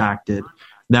contacted,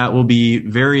 that will be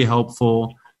very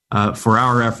helpful for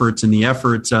our efforts and the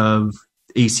efforts of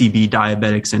ACB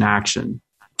Diabetics in Action.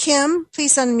 Kim,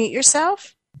 please unmute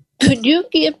yourself. Could you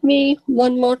give me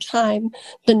one more time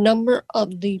the number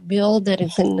of the bill that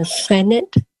is in the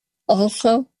Senate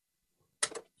also?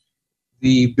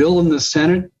 The bill in the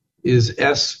Senate is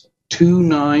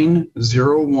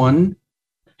S2901.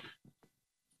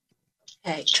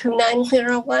 Okay,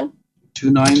 2901.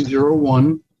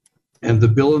 2901. And the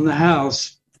bill in the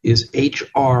House is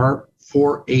HR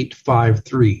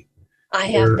 4853. I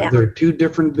have that. There are two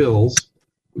different bills,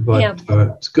 but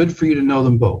it's good for you to know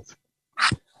them both.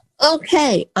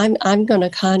 Okay, I'm going to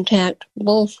contact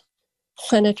both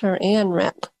Senator and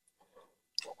Rep.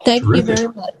 Thank you very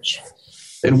much.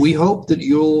 And we hope that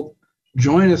you'll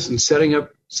join us in setting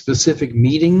up specific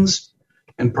meetings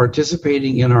and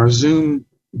participating in our Zoom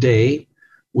day.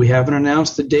 We haven't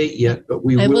announced the date yet, but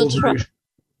we will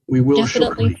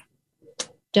shortly.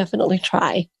 Definitely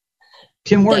try.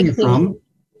 Kim, where are you from?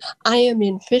 I am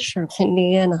in Fisher,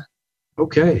 Indiana.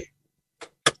 Okay.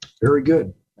 Very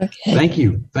good. Okay. Thank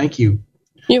you.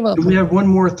 You're welcome. We have one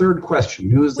more third question.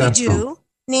 Who is that from? We do.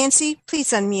 Nancy,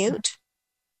 please unmute.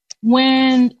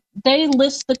 When they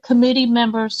list the committee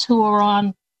members who are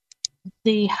on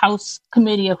the House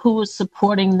committee of who is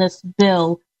supporting this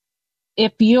bill,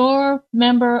 if your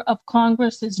member of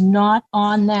Congress is not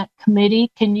on that committee,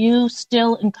 can you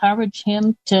still encourage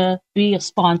him to be a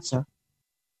sponsor?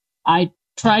 I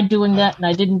tried doing that and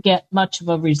I didn't get much of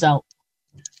a result.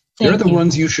 They're the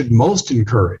ones you should most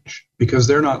encourage because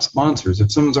they're not sponsors. If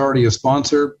someone's already a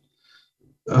sponsor,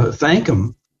 thank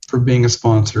them for being a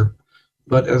sponsor.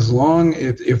 But as long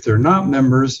if they're not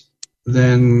members,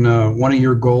 then one of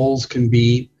your goals can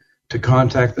be to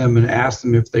contact them and ask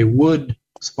them if they would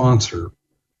sponsor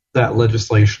that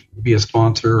legislation, be a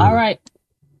sponsor. All right.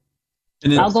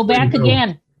 I'll go back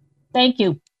again. Thank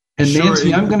you. And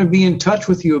Nancy, I'm going to be in touch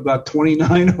with you about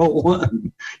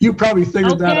 2901. You probably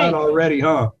figured that out already,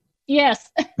 huh? Yes.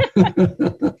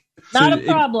 Not a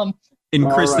problem. And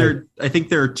Chris, I think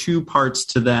there are two parts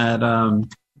to that.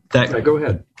 Go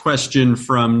ahead. Question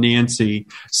from Nancy.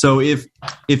 So if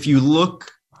you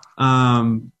look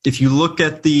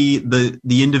at the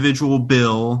individual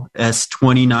bill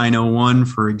S2901,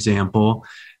 for example,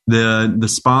 the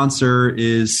sponsor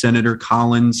is Senator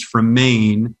Collins from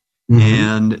Maine,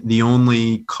 and the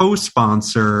only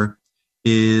co-sponsor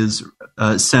is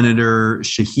Senator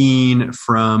Shaheen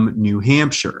from New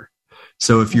Hampshire.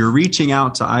 So if you're reaching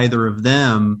out to either of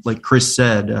them, like Chris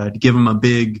said, give them a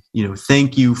big,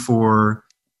 thank you for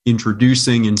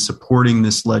introducing and supporting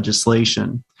this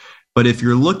legislation. But if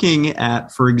you're looking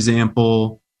at, for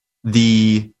example,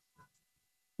 the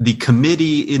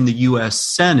committee in the U.S.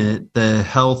 Senate, the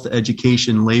Health,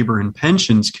 Education, Labor, and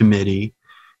Pensions Committee,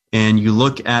 and you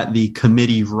look at the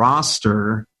committee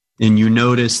roster and you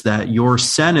notice that your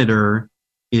senator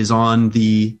is on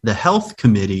the Health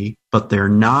Committee, but they're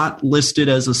not listed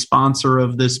as a sponsor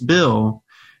of this bill,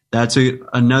 that's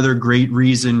another great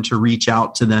reason to reach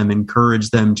out to them, encourage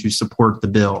them to support the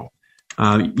bill.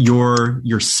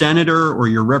 Your senator or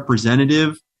your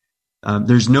representative,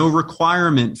 there's no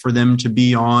requirement for them to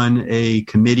be on a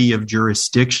committee of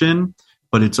jurisdiction,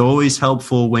 but it's always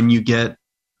helpful when you get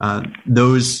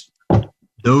those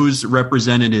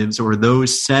representatives or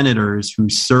those senators who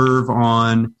serve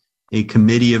on a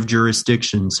committee of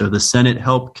jurisdiction. So the Senate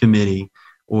Help Committee,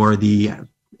 or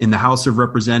in the House of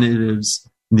Representatives,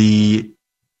 the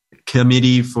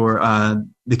committee for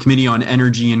the Committee on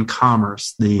Energy and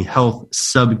Commerce, the Health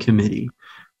Subcommittee,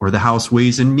 or the House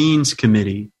Ways and Means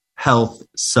Committee, Health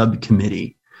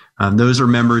Subcommittee. Those are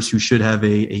members who should have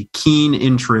a keen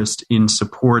interest in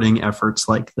supporting efforts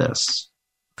like this.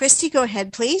 Christy, go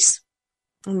ahead, please.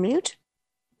 Unmute.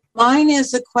 Mine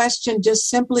is a question, just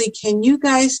simply, can you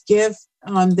guys give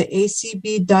the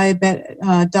ACB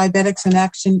Diabetics in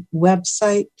Action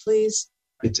website, please?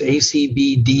 It's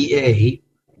acbda.org.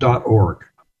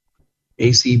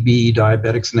 ACB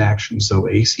Diabetics in Action, so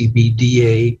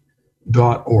acbda.org.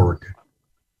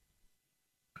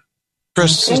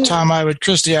 Chris, this is Tom.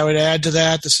 Christy, I would add to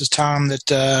that. This is Tom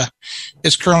that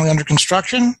is currently under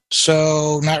construction,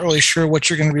 so not really sure what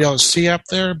you're going to be able to see up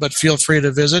there, but feel free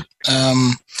to visit.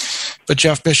 But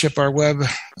Jeff Bishop, our web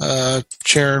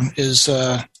chair, is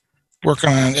working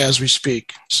on it as we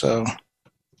speak. So,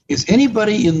 is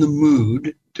anybody in the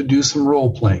mood to do some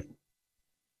role playing?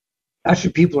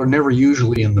 Actually, people are never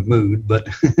usually in the mood, but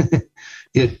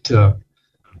it's a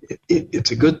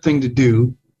good thing to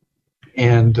do.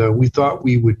 And we thought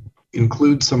we would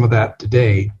include some of that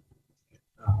today.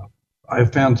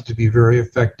 I've found it to be very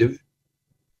effective.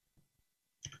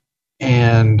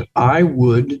 And I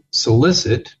would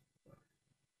solicit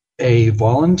a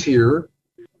volunteer,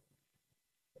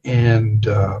 and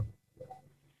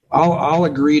I'll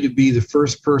agree to be the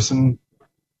first person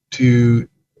to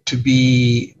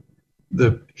be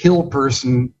the Hill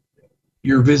person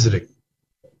you're visiting.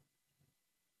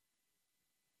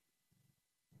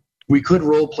 We could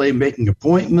role play making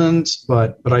appointments,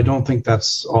 but I don't think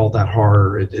that's all that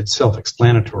hard. It's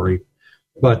self-explanatory.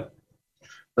 But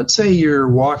let's say you're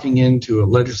walking into a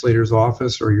legislator's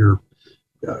office, or you're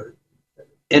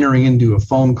entering into a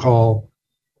phone call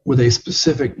with a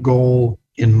specific goal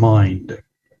in mind.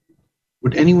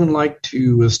 Would anyone like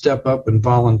to step up and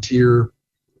volunteer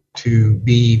to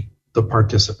be the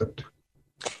participant?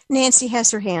 Nancy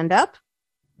has her hand up.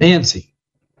 Nancy.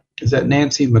 Is that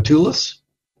Nancy Matulis?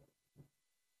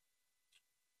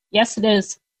 Yes, it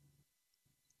is.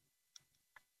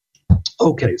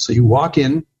 Okay, so you walk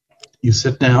in, you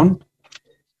sit down,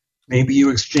 maybe you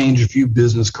exchange a few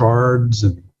business cards,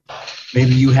 and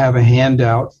maybe you have a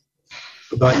handout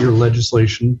about your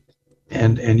legislation,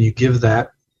 and you give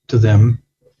that to them.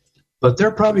 But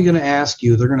they're probably going to ask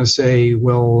you, they're going to say,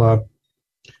 well,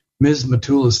 Ms.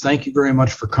 Matulis, thank you very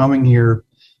much for coming here.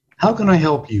 How can I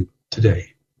help you today?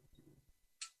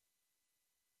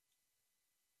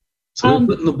 So they're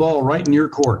putting the ball right in your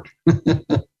court.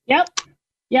 Yep.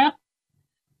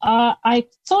 I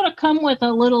sort of come with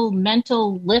a little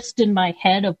mental list in my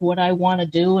head of what I want to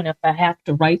do, and if I have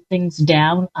to write things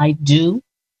down, I do.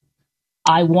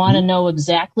 I want to know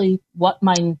exactly what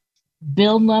my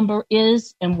bill number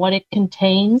is and what it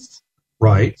contains.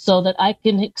 Right. So that I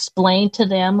can explain to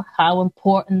them how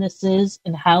important this is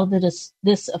and how this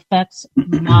affects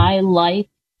my life,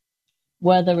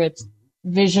 whether it's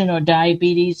vision or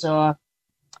diabetes or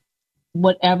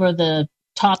whatever the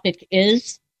topic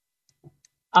is.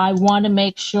 I want to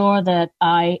make sure that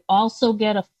I also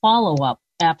get a follow-up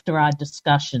after our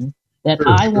discussion, that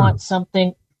I want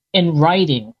something in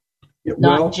writing,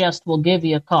 not just we'll give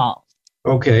you a call.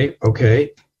 Okay.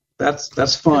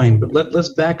 That's fine, but let's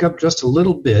back up just a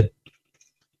little bit.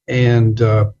 And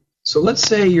so let's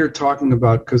say you're talking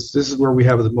about, because this is where we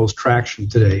have the most traction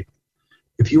today,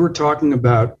 if you were talking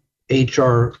about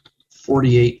HR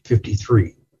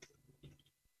 4853,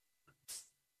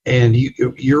 and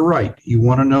you're right, you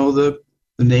want to know the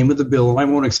name of the bill, and I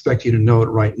won't expect you to know it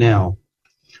right now.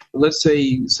 But let's say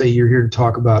you're here to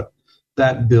talk about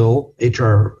that bill,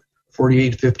 HR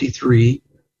 4853,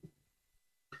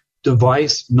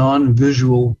 Device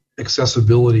Non-Visual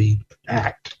Accessibility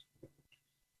Act.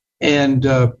 And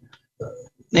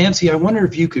Nancy, I wonder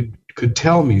if you could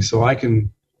tell me, so I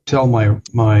can tell my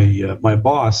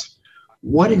boss,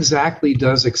 what exactly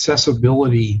does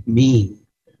accessibility mean?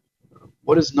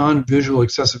 What does non-visual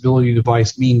accessibility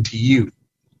device mean to you?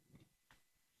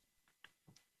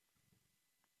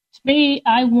 To me,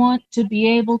 I want to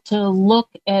be able to look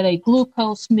at a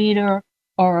glucose meter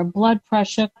or a blood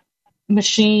pressure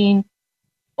machine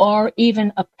or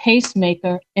even a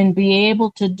pacemaker and be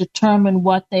able to determine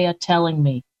what they are telling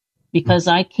me, because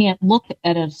I can't look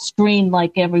at a screen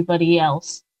like everybody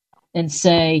else and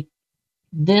say,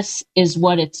 this is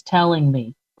what it's telling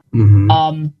me.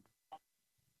 Mm-hmm.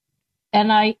 And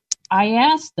I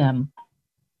asked them,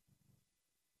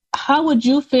 how would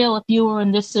you feel if you were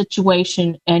in this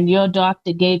situation and your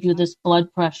doctor gave you this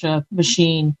blood pressure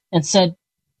machine and said,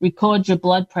 record your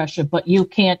blood pressure, but you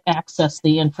can't access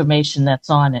the information that's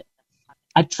on it?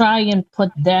 I try and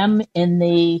put them in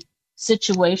the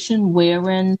situation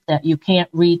wherein that you can't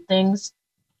read things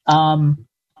and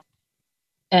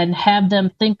have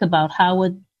them think about how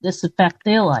would this affect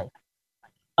their life.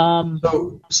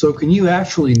 So can you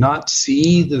actually not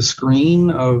see the screen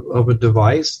of a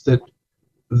device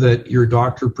that your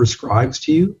doctor prescribes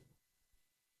to you?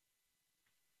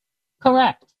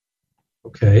 Correct.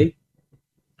 Okay.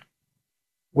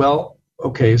 Well,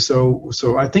 okay. So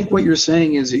I think what you're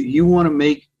saying is that you want to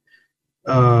make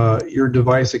your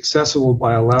device accessible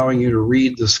by allowing you to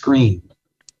read the screen.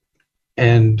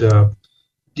 And do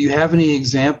you have any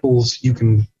examples you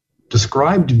can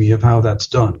describe to me of how that's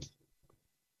done?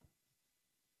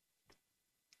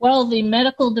 Well, the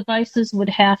medical devices would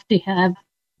have to have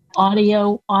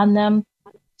audio on them,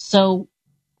 so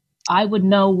I would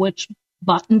know which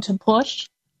button to push,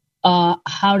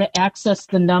 how to access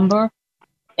the number,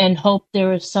 and hope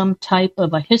there is some type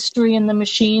of a history in the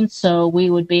machine, so we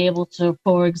would be able to,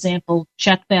 for example,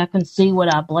 check back and see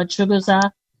what our blood sugars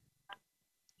are.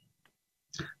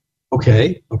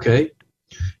 Okay.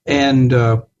 And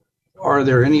are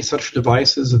there any such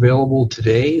devices available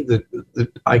today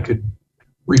that I could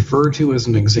refer to as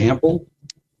an example?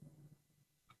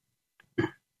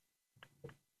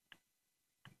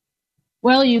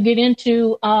 Well, you get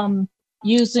into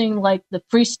using like the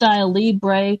Freestyle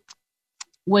Libre,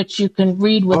 which you can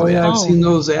read with a phone. Oh, yeah, I've seen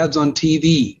those ads on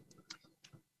TV.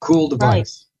 Cool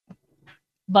device. Right.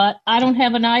 But I don't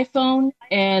have an iPhone,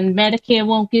 and Medicare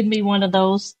won't give me one of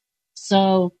those,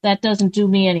 so that doesn't do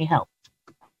me any help.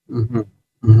 Mm-hmm.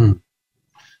 Mm-hmm.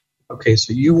 Okay,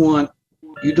 so you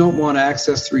don't want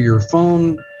access through your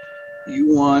phone.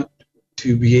 You want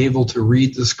to be able to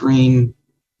read the screen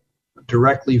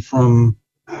directly from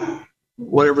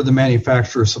whatever the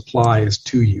manufacturer supplies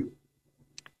to you.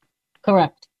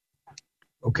 Correct.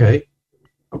 Okay.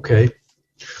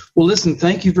 Well, listen,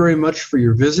 thank you very much for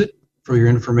your visit, for your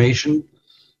information.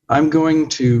 I'm going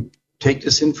to take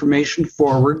this information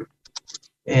forward,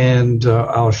 and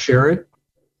I'll share it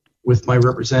with my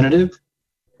representative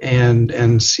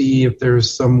and see if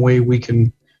there's some way we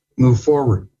can move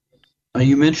forward.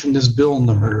 You mentioned this bill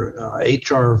number,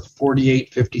 HR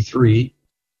 4853,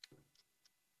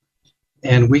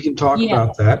 and we can talk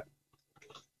about that.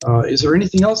 Is there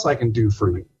anything else I can do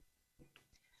for you?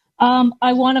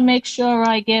 I want to make sure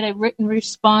I get a written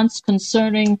response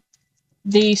concerning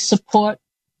the support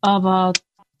of a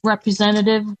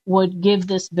representative would give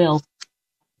this bill.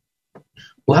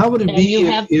 Well, how would it be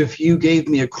if you gave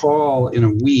me a call in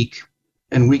a week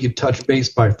and we could touch base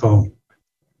by phone?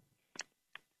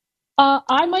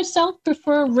 I myself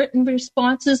prefer written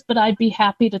responses, but I'd be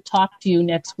happy to talk to you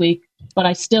next week. But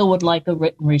I still would like a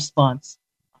written response.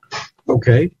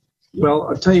 Okay. Well,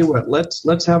 I'll tell you what.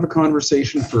 Let's have a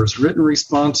conversation first. Written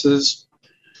responses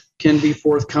can be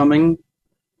forthcoming,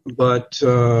 but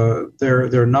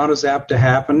they're not as apt to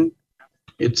happen.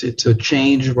 It's a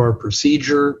change of our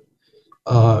procedure.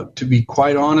 To be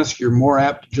quite honest, you're more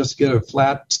apt to just get a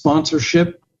flat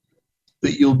sponsorship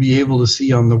that you'll be able to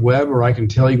see on the web, or I can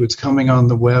tell you it's coming on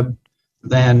the web,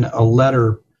 than a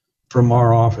letter from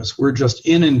our office. We're just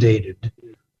inundated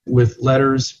with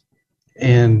letters,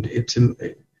 and it's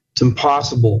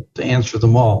impossible to answer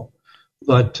them all.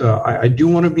 But I do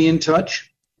want to be in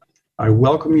touch. I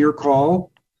welcome your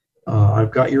call.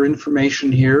 I've got your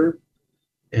information here,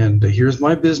 and here's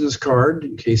my business card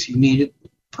in case you need it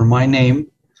for my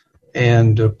name.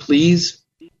 And please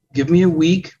give me a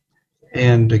week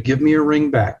and give me a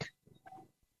ring back.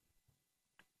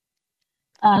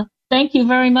 Thank you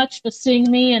very much for seeing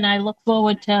me, and I look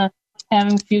forward to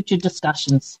having future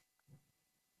discussions.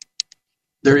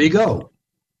 There you go.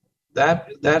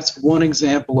 That's one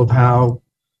example of how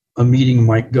a meeting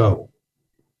might go.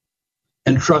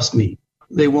 And trust me,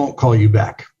 they won't call you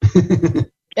back.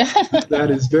 That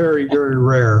is very, very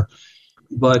rare.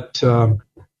 But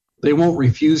they won't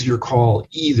refuse your call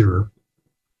either.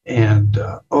 And,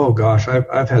 oh gosh,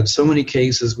 I've had so many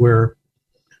cases where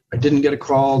I didn't get a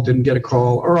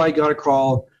call, or I got a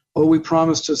call. Oh, we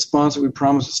promised to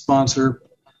sponsor.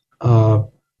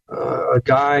 A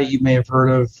guy you may have heard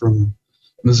of from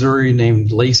Missouri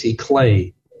named Lacey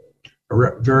Clay,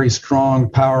 a very strong,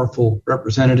 powerful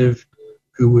representative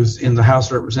who was in the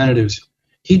House of Representatives.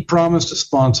 He'd promised to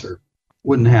sponsor,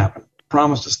 wouldn't happen.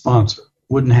 Promised to sponsor,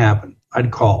 wouldn't happen.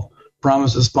 I'd call.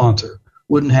 Promised to sponsor,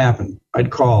 wouldn't happen.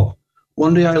 I'd call.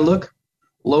 One day I look,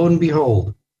 lo and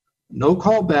behold, no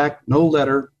call back, no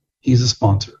letter. He's a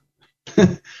sponsor.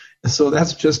 So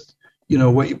that's just,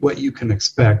 what you can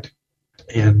expect.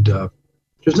 And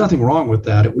there's nothing wrong with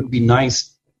that. It would be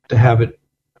nice to have it,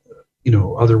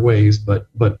 other ways. But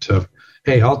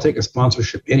hey, I'll take a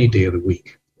sponsorship any day of the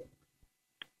week.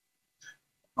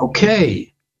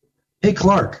 Okay. Hey,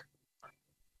 Clark.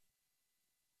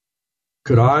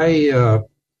 could I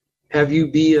have you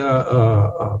be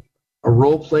a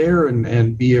role player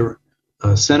and be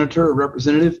a senator or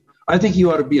representative? I think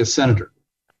you ought to be a senator.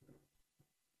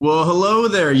 Well, hello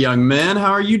there, young man.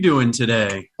 How are you doing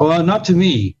today? Well, not to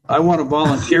me. I want to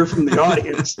volunteer from the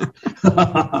audience.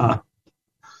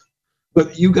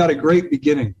 But you got a great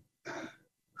beginning.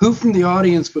 Who from the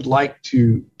audience would like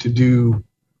to do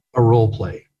a role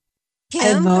play?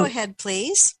 Kim, go ahead,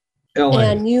 please. LA.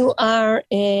 And you are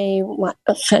a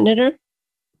senator?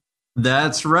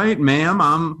 That's right,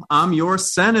 ma'am. I'm your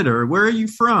senator. Where are you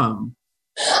from?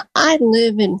 I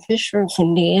live in Fishers,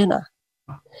 Indiana.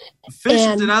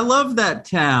 Fishers, and I love that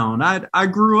town. I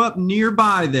grew up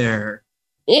nearby there.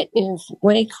 It is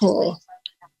way cool.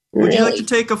 Would you like to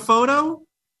take a photo?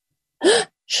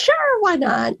 Sure, why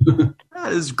not?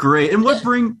 That is great. And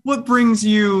what brings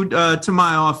you to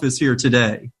my office here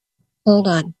today? Hold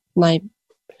on.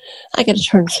 I got to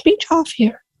turn speech off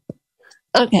here.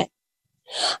 Okay.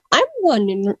 I'm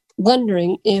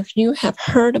wondering if you have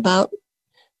heard about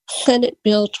Senate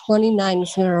Bill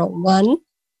 2901.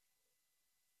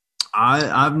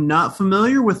 I'm not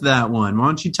familiar with that one. Why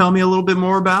don't you tell me a little bit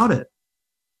more about it?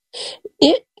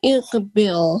 It is a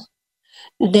bill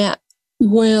that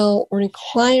will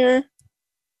require,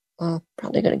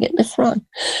 probably going to get this wrong.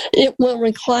 It will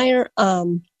require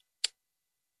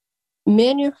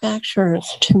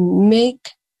manufacturers to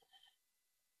make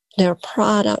their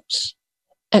products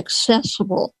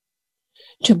accessible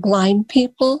to blind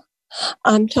people.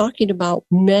 I'm talking about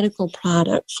medical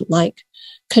products like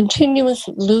continuous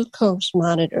glucose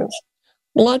monitors,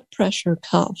 blood pressure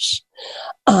cuffs,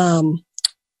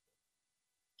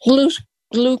 glucose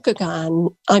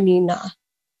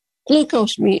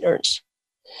meters.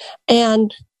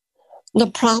 And the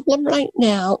problem right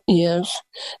now is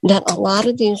that a lot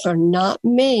of these are not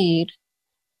made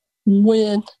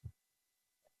with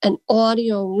an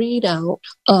audio readout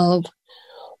of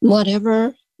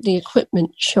whatever the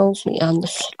equipment shows me on the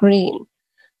screen.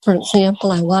 For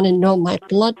example, I want to know my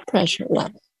blood pressure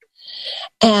level.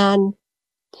 And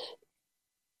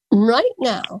right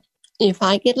now, if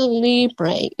I get a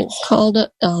Libre, it's called a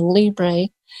Libre,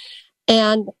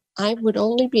 and I would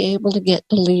only be able to get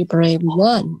the Libre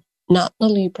 1, not the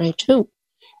Libre 2,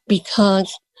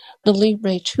 because the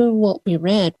Libre 2 won't be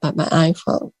read by my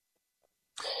iPhone.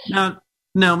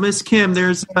 Now, Miss Kim,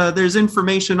 there's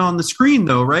information on the screen,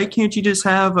 though, right? Can't you just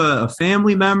have a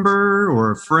family member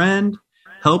or a friend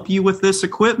help you with this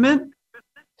equipment?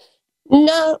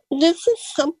 No, this is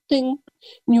something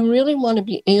you really want to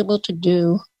be able to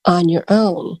do on your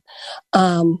own.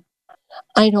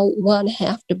 I don't want to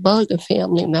have to bug a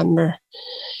family member.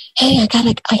 Hey, I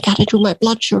gotta do my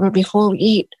blood sugar before we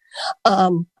eat.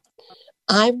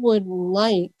 I would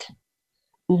like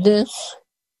this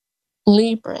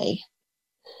Libre.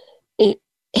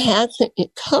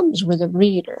 It comes with a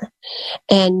reader,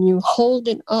 and you hold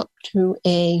it up to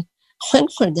a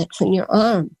sensor that's in your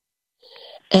arm,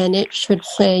 and it should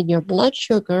say your blood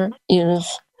sugar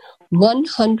is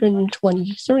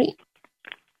 123.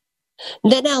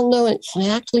 Then I'll know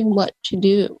exactly what to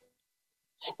do.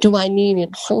 Do I need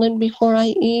insulin before I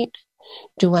eat?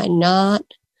 Do I not?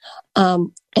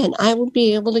 And I will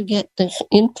be able to get this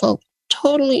info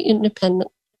totally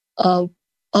independent of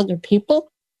other people.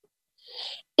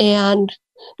 And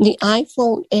the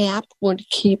iPhone app would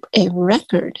keep a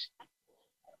record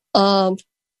of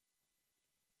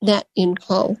that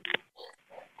info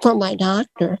for my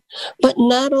doctor. But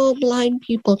not all blind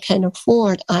people can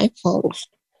afford iPhones.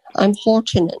 I'm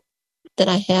fortunate that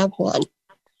I have one.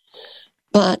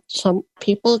 But some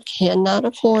people cannot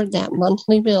afford that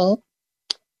monthly bill,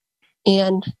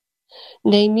 and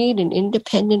they need an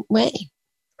independent way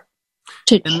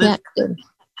to check them.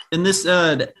 And this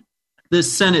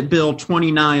Senate Bill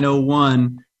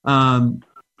 2901,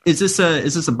 is this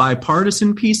a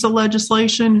bipartisan piece of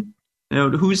legislation?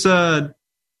 Tell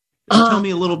me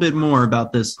a little bit more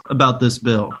about this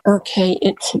bill. Okay,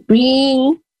 it's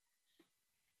being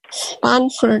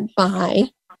sponsored by,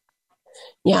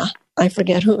 I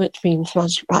forget who it's being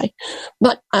sponsored by,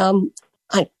 but I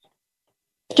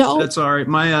don't. That's all right.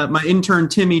 My intern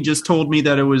Timmy just told me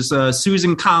that it was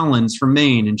Susan Collins from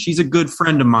Maine, and she's a good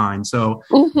friend of mine. So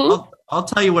I'll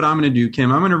tell you what I'm going to do,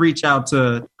 Kim. I'm going to reach out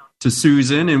to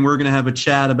Susan, and we're going to have a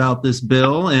chat about this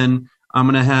bill, and I'm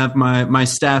going to have my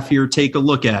staff here take a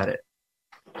look at it.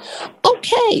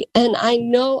 Okay, and I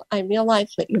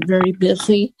realize that you're very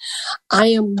busy. I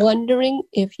am wondering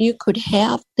if you could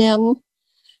have them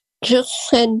just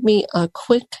send me a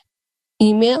quick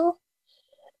email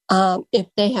if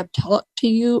they have talked to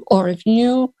you, or if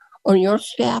you or your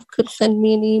staff could send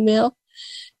me an email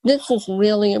this is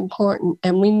really important,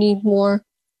 and we need more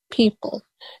people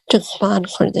to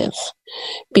sponsor this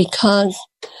because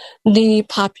the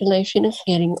population is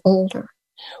getting older.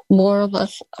 More of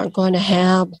us are going to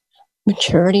have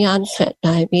maturity onset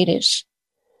diabetes,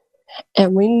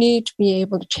 and we need to be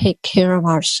able to take care of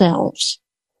ourselves.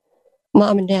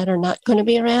 Mom and Dad are not going to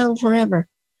be around forever,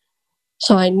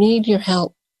 so I need your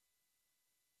help.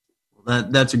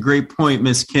 That's a great point,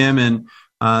 Miss Kim. And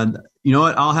you know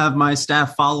what? I'll have my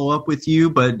staff follow up with you,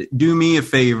 but do me a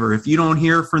favor. If you don't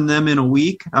hear from them in a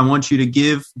week, I want you to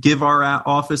give our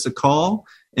office a call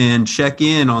and check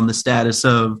in on the status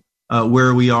of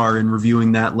where we are in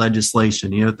reviewing that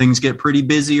legislation. You know, things get pretty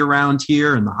busy around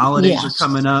here, and the holidays are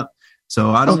coming up.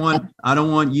 So I don't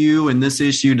want you and this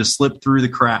issue to slip through the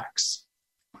cracks.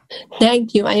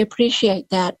 Thank you. I appreciate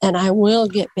that, and I will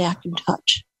get back in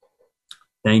touch.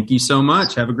 Thank you so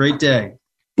much. Have a great day.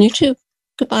 You too.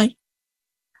 Goodbye.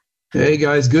 Hey,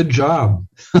 guys, good job.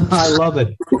 I love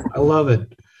it. I love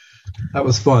it. That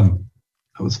was fun.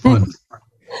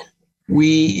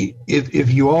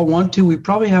 If you all want to, we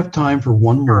probably have time for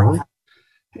one more.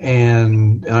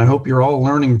 And I hope you're all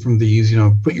learning from these. You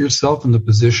know, put yourself in the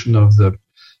position of the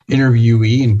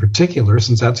interviewee in particular,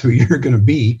 since that's who you're going to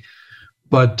be.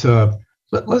 But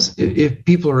let's, if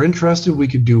people are interested, we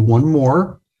could do one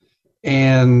more.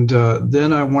 And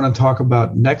then I want to talk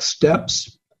about next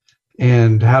steps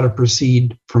and how to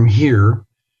proceed from here,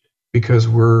 because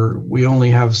we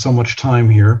only have so much time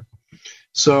here.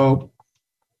 So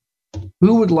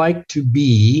who would like to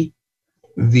be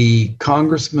the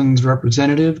congressman's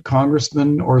representative,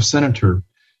 congressman, or senator?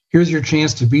 Here's your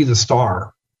chance to be the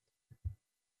star.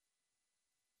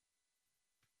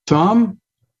 Tom,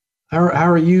 how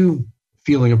are you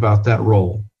feeling about that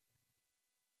role?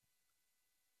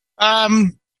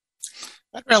 I'd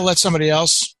rather let somebody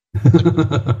else.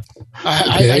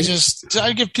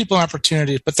 I give people an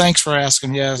opportunity, but thanks for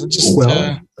asking. Yeah,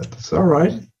 that's all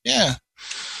right. Yeah.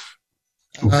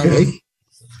 Okay.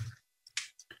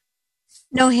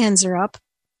 No hands are up.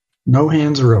 No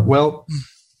hands are up. Well,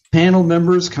 panel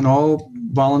members can all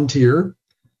volunteer,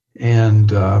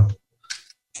 and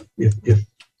if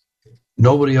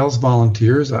nobody else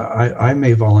volunteers, I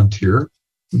may volunteer,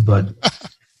 but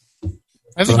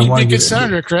I think you'd be a good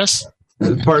senator, Chris.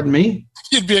 Pardon me?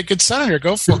 You'd be a good senator.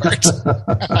 Go for it.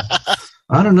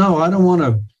 I don't know. I don't want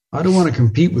to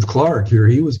compete with Clark here.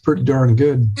 He was pretty darn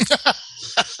good.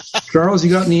 Charles,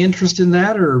 you got any interest in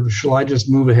that, or shall I just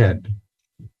move ahead?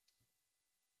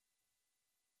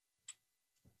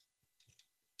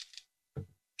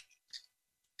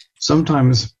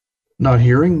 Sometimes not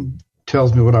hearing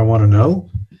tells me what I want to know.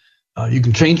 You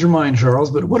can change your mind,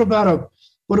 Charles, but what about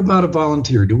a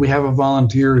volunteer? Do we have a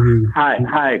volunteer who?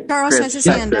 Hi. Charles Chris. has his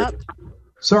hand up.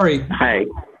 Sorry. Hi.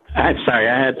 I'm sorry.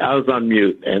 I was on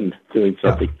mute and doing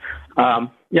something. Yeah,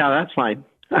 that's fine.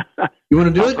 You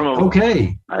want to do it?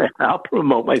 Okay. I'll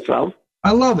promote myself.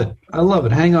 I love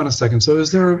it. Hang on a second. So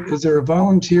is there a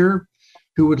volunteer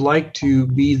who would like to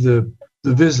be the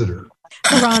visitor?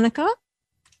 Veronica.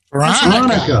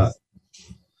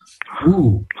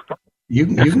 Ooh. You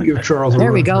can give Charles a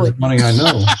run for money, I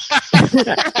know.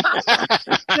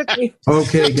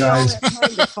 Okay, guys.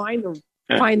 To find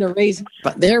the raise,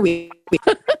 but there we.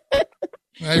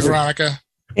 Hey, Veronica.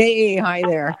 Hey, hi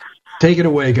there. Take it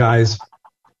away, guys.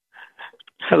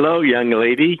 Hello, young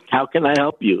lady. How can I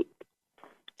help you?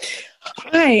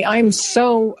 Hi, I'm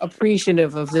so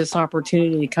appreciative of this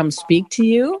opportunity to come speak to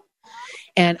you.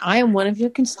 And I am one of your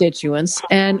constituents,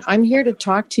 and I'm here to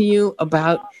talk to you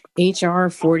about HR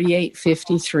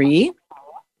 4853.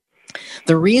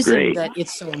 The reason that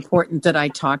it's so important that I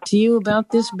talk to you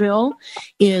about this bill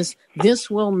is this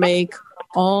will make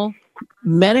all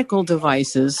medical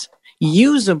devices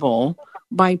usable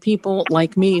by people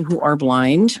like me who are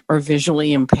blind or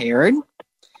visually impaired.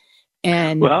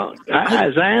 And well,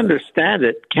 as I understand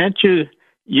it, can't you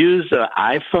use an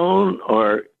iPhone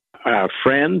or a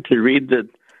friend to read the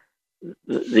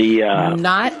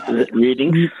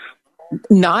readings?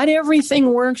 Not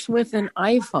everything works with an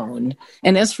iPhone.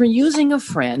 And as for using a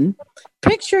friend,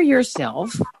 picture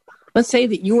yourself. Let's say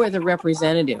that you are the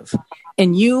representative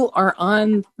and you are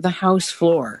on the House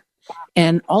floor.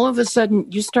 And all of a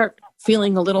sudden you start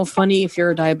feeling a little funny if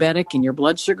you're a diabetic and your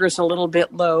blood sugar is a little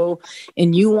bit low.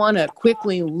 And you want to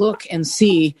quickly look and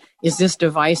see, is this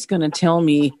device going to tell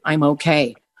me I'm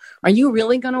okay? Are you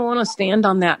really going to want to stand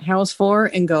on that House floor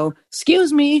and go,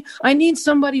 excuse me, I need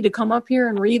somebody to come up here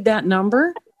and read that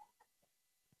number?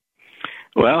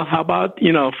 Well, how about,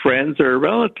 friends or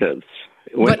relatives?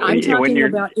 But I'm talking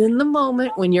about in the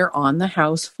moment when you're on the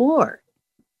House floor.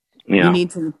 Yeah.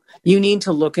 You need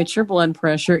to look at your blood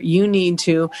pressure. You need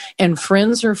to, and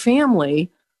friends or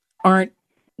family aren't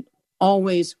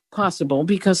always possible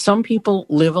because some people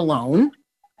live alone.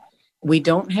 We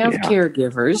don't have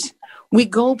caregivers. We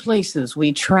go places.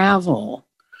 We travel.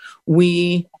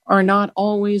 We are not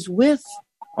always with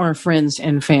our friends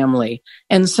and family.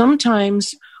 And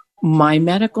sometimes my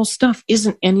medical stuff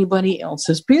isn't anybody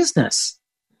else's business.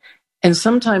 And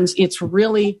sometimes it's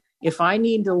really, if I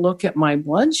need to look at my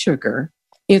blood sugar,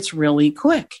 it's really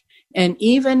quick. And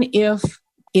even if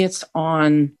it's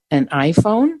on an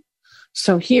iPhone,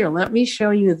 so here, let me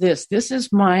show you this. This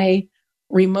is my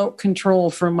remote control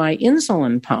for my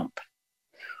insulin pump.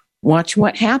 Watch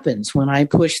what happens when I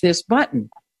push this button.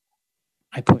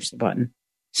 I push the button.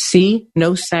 See,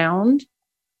 no sound,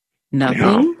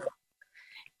 nothing. Yeah.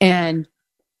 And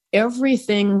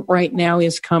everything right now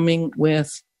is coming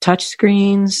with touch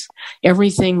screens,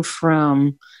 everything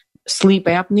from sleep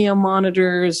apnea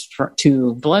monitors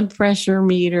to blood pressure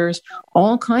meters,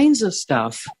 all kinds of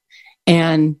stuff.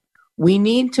 And we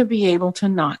need to be able to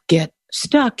not get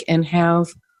stuck and have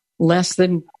less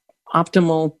than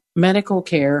optimal medical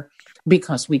care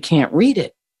because we can't read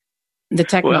it. The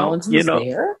technology is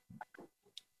there.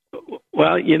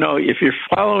 Well, if you're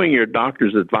following your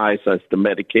doctor's advice as to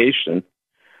medication,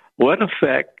 what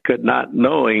effect could not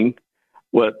knowing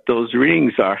what those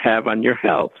readings have on your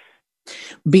health?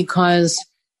 Because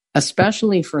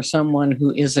especially for someone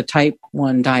who is a type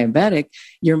 1 diabetic,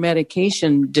 your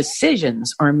medication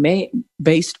decisions are made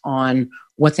based on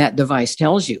what that device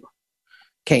tells you.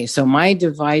 Okay, so my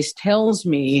device tells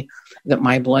me that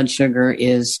my blood sugar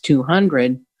is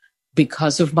 200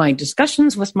 because of my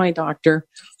discussions with my doctor.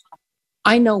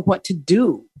 I know what to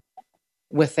do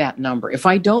with that number. If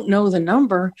I don't know the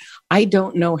number, I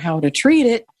don't know how to treat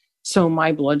it. So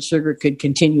my blood sugar could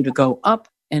continue to go up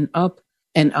and up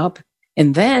and up.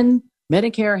 And then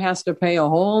Medicare has to pay a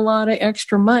whole lot of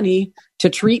extra money to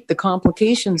treat the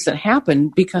complications that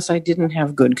happen because I didn't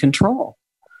have good control.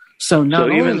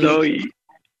 Even though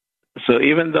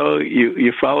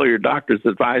you follow your doctor's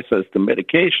advice as to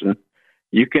medication,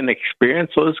 you can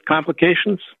experience those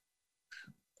complications?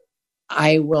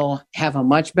 I will have a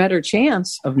much better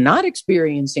chance of not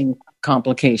experiencing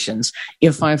complications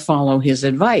if I follow his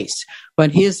advice.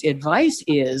 But his advice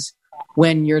is,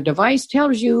 when your device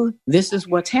tells you this is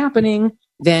what's happening,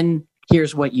 then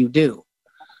here's what you do.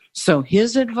 So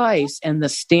his advice and the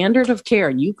standard of care,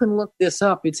 and you can look this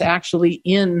up, it's actually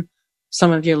in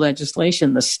some of your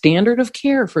legislation. The standard of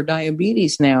care for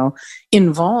diabetes now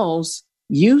involves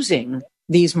using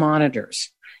these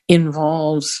monitors,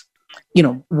 involves,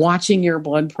 watching your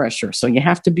blood pressure. So you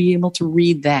have to be able to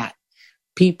read that.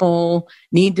 People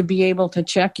need to be able to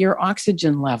check your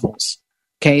oxygen levels.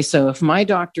 Okay, so if my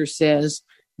doctor says,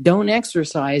 don't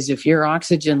exercise if your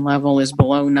oxygen level is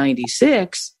below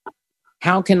 96,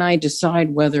 how can I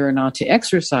decide whether or not to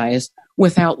exercise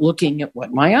without looking at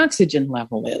what my oxygen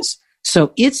level is?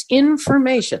 So it's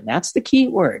information. That's the key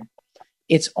word.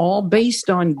 It's all based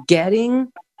on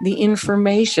getting the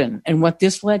information. And what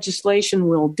this legislation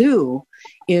will do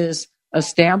is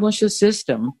establish a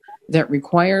system that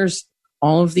requires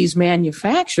all of these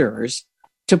manufacturers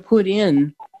to put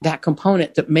in that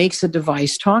component that makes a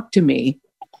device talk to me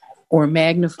or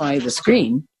magnify the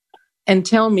screen and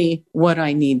tell me what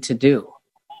I need to do.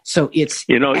 So it's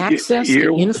access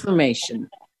to information.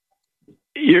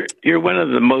 You're one of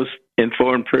the most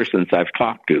informed persons I've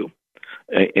talked to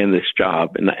in this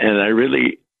job, and I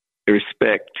really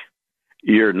respect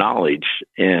your knowledge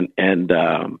and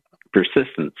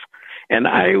persistence. And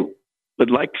I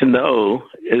would like to know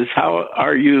is how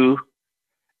are you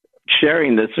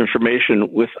sharing this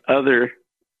information with other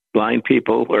blind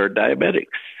people or diabetics?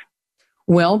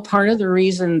 Well, part of the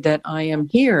reason that I am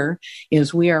here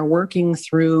is we are working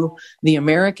through the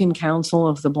American Council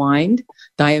of the Blind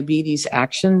Diabetes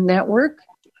Action Network.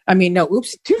 American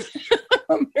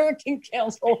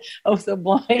Council of the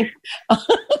Blind.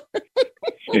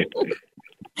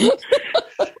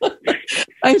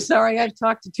 I'm sorry, I've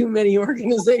talked to too many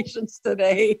organizations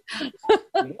today.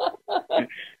 I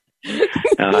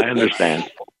understand.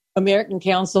 American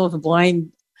Council of the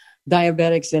Blind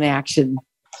Diabetics in Action.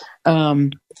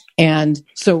 And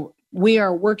so we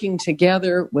are working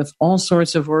together with all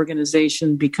sorts of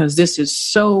organizations because this is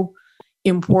so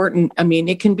important.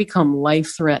 It can become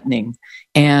life-threatening.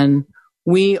 And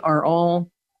we are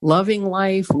all loving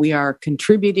life. We are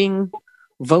contributing,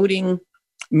 voting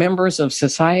members of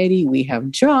society. We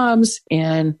have jobs,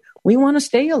 and we want to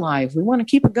stay alive. We want to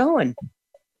keep it going.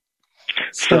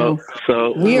 So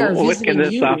we are what can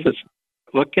this you. office?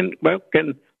 What can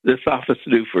this office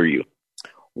do for you?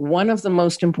 one of the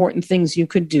most important things you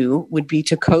could do would be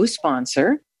to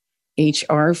co-sponsor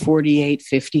HR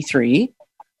 4853.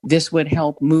 This would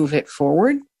help move it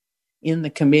forward in the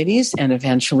committees and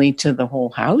eventually to the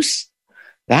whole House.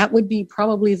 That would be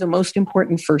probably the most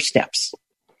important first steps.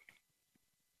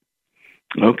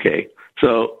 Okay.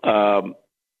 So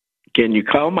can you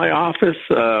call my office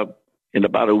in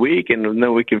about a week, and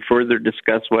then we can further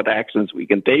discuss what actions we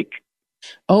can take?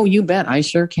 Oh, you bet. I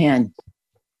sure can.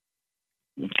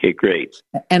 Okay, great.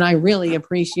 And I really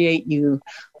appreciate you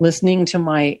listening to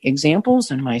my examples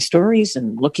and my stories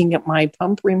and looking at my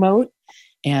pump remote.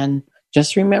 And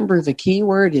just remember, the key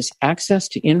word is access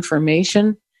to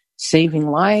information, saving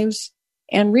lives,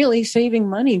 and really saving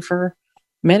money for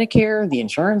Medicare, the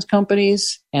insurance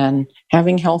companies, and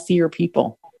having healthier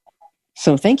people.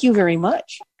 So thank you very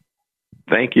much.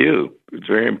 Thank you. It's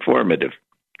very informative.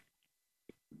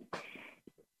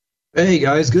 Hey,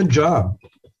 guys, good job.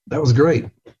 That was great.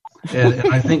 And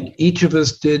I think each of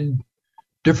us did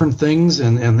different things,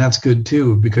 and that's good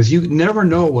too, because you never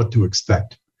know what to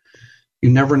expect.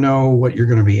 You never know what you're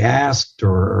going to be asked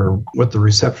or what the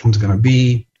reception's going to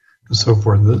be and so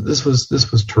forth. This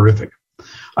was terrific.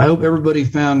 I hope everybody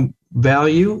found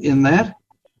value in that.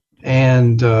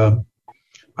 And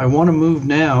I want to move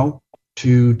now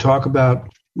to talk about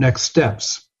next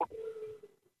steps.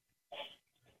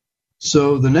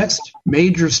 So the next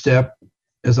major step,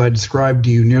 as I described to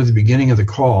you near the beginning of the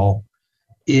call,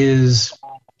 is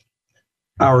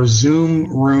our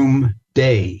Zoom Room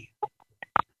Day.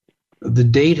 The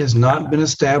date has not been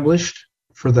established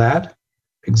for that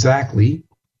exactly,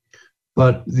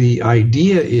 but the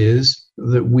idea is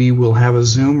that we will have a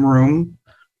Zoom room,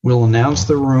 we'll announce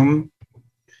the room,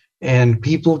 and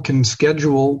people can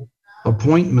schedule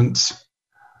appointments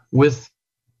with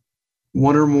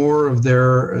one or more of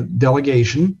their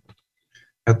delegation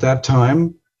at that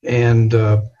time, and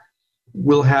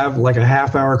we'll have like a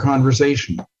half-hour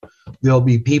conversation. There'll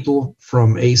be people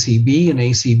from ACB and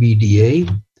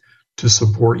ACBDA to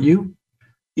support you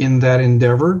in that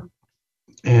endeavor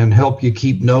and help you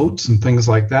keep notes and things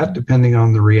like that, depending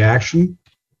on the reaction.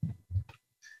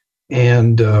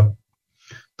 And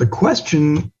the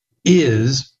question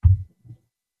is,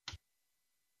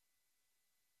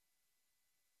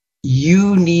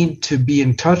 you need to be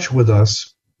in touch with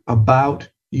us about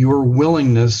your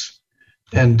willingness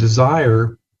and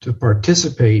desire to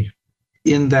participate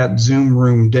in that Zoom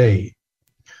Room Day.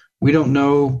 We don't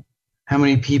know how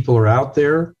many people are out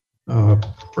there or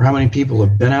how many people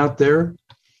have been out there.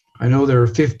 I know there are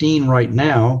 15 right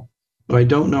now, but I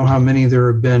don't know how many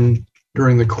there have been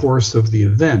during the course of the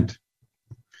event.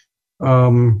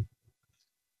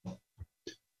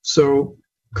 So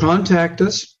contact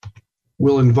us.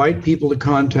 We'll invite people to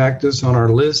contact us on our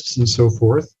lists and so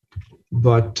forth.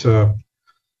 But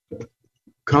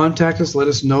contact us, let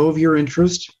us know of your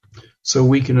interest so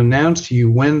we can announce to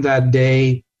you when that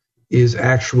day is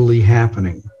actually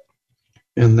happening.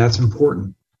 And that's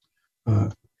important.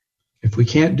 If we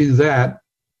can't do that,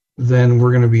 then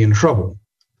we're going to be in trouble.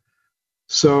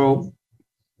 So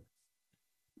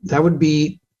that would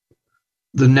be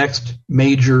the next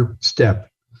major step.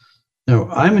 Now,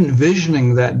 I'm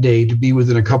envisioning that day to be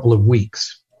within a couple of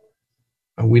weeks.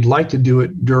 We'd like to do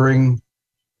it during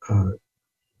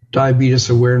Diabetes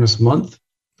Awareness Month,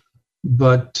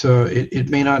 but it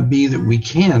may not be that we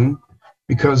can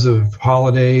because of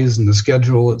holidays and the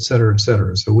schedule, et cetera, et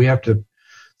cetera. So we have to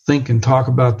think and talk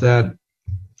about that,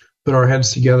 put our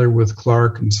heads together with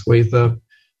Clark and Swatha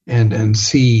and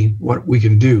see what we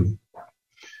can do.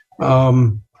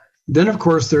 Then, of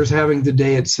course, there's having the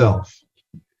day itself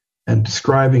and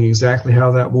describing exactly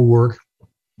how that will work.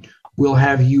 We'll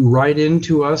have you write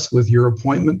into us with your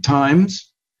appointment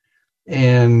times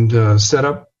and set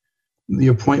up the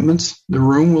appointments. The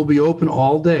room will be open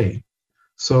all day.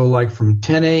 So like from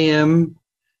 10 a.m.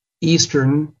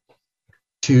 Eastern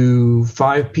to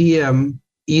 5 p.m.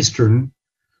 Eastern,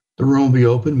 the room will be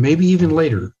open, maybe even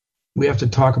later. We have to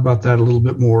talk about that a little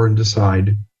bit more and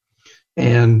decide.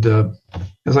 And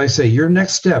as I say, your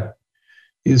next step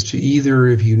is to either,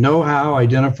 if you know how,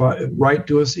 write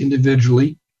to us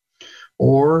individually,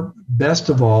 or best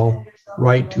of all,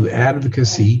 write to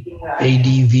advocacy,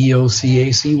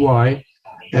 ADVOCACY,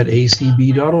 at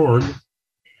acb.org.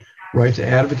 Write to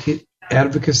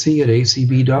advocacy at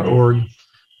acb.org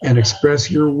and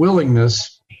express your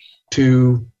willingness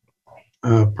to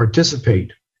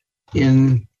participate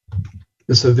in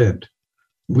this event.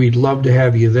 We'd love to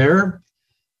have you there.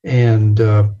 And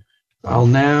I'll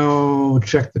now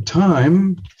check the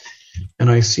time, and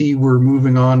I see we're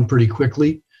moving on pretty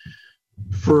quickly.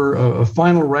 For a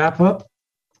final wrap-up,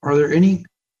 are there any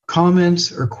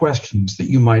comments or questions that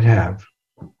you might have?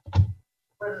 What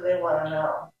do they want to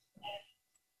know?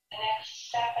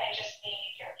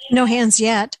 No hands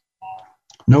yet.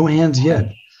 No hands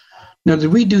yet. Now,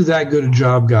 did we do that good a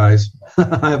job, guys?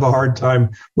 I have a hard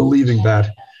time believing that.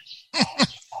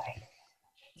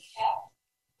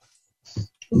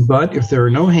 But if there are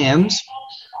no hands,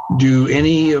 do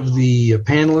any of the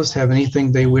panelists have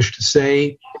anything they wish to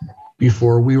say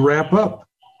before we wrap up?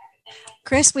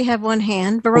 Chris, we have one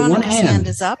hand. Veronica's hand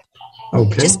is up.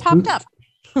 Okay. Just popped up.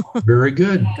 Very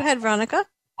good. Go ahead, Veronica.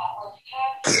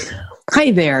 Hi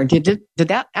there. Did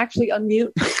that actually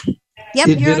unmute? Yep,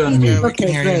 It did unmute.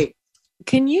 Okay, great.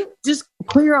 Can you just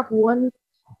clear up one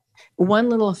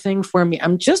little thing for me?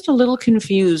 I'm just a little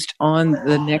confused on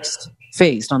the next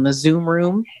phase, on the Zoom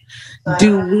room.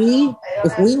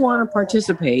 If we want to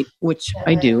participate, which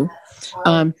I do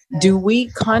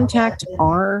we contact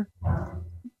our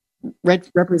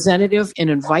representative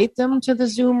and invite them to the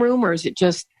Zoom room, or is it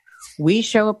just we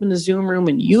show up in the Zoom room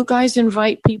and you guys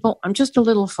invite people? I'm just a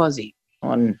little fuzzy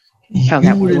on how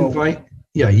that would work.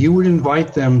 You would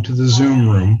invite them to the Zoom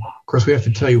room. Of course, we have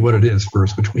to tell you what it is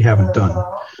first, which we haven't done.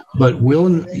 But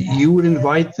you would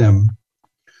invite them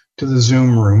to the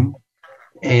Zoom room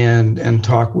and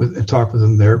talk with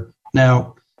them there.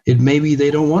 Now, it may be they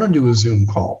don't want to do a Zoom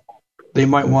call. They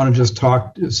might want to just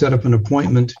set up an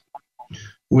appointment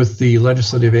with the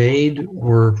legislative aide,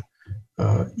 or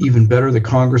even better, the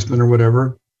congressman or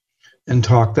whatever, and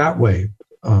talk that way.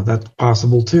 That's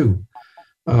possible too.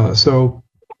 So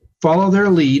follow their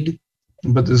lead,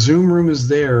 but the Zoom room is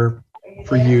there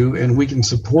for you, and we can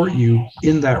support you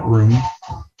in that room.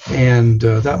 And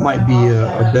that might be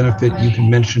a benefit you can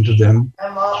mention to them.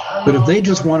 But if they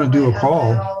just want to do a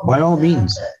call, by all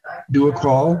means, do a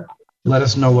call. Let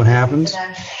us know what happens.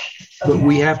 But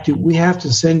we have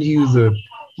to send you the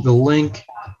link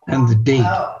and the date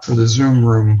for the Zoom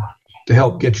room to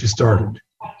help get you started.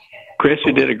 Chris,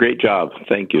 you did a great job.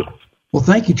 Thank you. Well,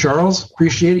 thank you, Charles.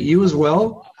 Appreciate it. You as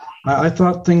well. I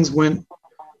thought things went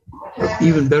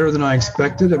even better than I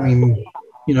expected. I mean,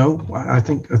 I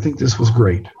think this was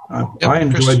great. I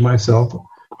enjoyed myself.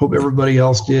 Hope everybody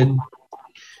else did.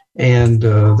 And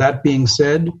that being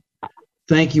said,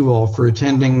 thank you all for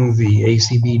attending the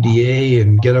ACBDA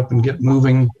and Get Up and Get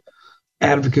Moving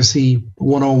Advocacy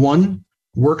 101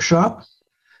 workshop.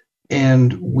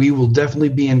 And we will definitely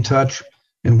be in touch,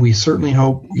 and we certainly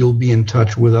hope you'll be in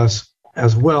touch with us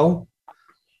as well.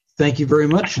 Thank you very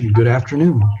much, and good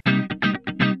afternoon.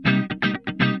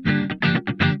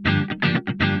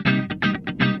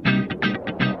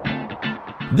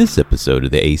 This episode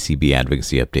of the ACB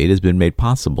Advocacy Update has been made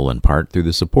possible in part through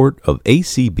the support of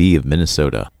ACB of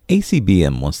Minnesota.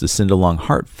 ACBM wants to send along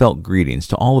heartfelt greetings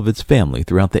to all of its family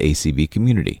throughout the ACB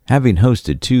community. Having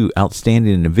hosted 2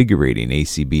 outstanding and invigorating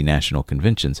ACB national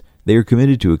conventions, they are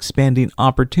committed to expanding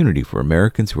opportunity for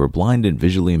Americans who are blind and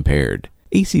visually impaired.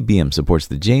 ACBM supports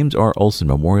the James R. Olson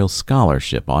Memorial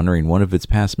Scholarship honoring one of its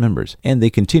past members, and they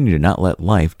continue to not let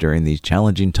life during these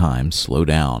challenging times slow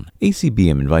down.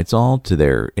 ACBM invites all to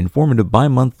their informative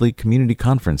bi-monthly community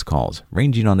conference calls,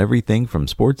 ranging on everything from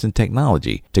sports and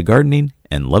technology to gardening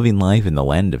and loving life in the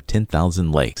land of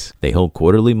 10,000 lakes. They hold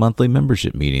quarterly, monthly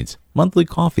membership meetings, monthly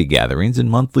coffee gatherings,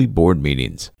 and monthly board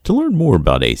meetings. To learn more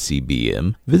about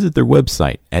ACBM, visit their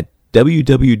website at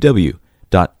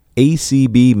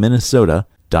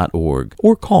www.acbminnesota.org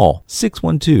or call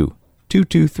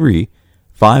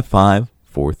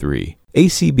 612-223-5543.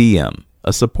 ACBM,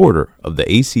 a supporter of the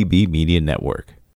ACB Media Network.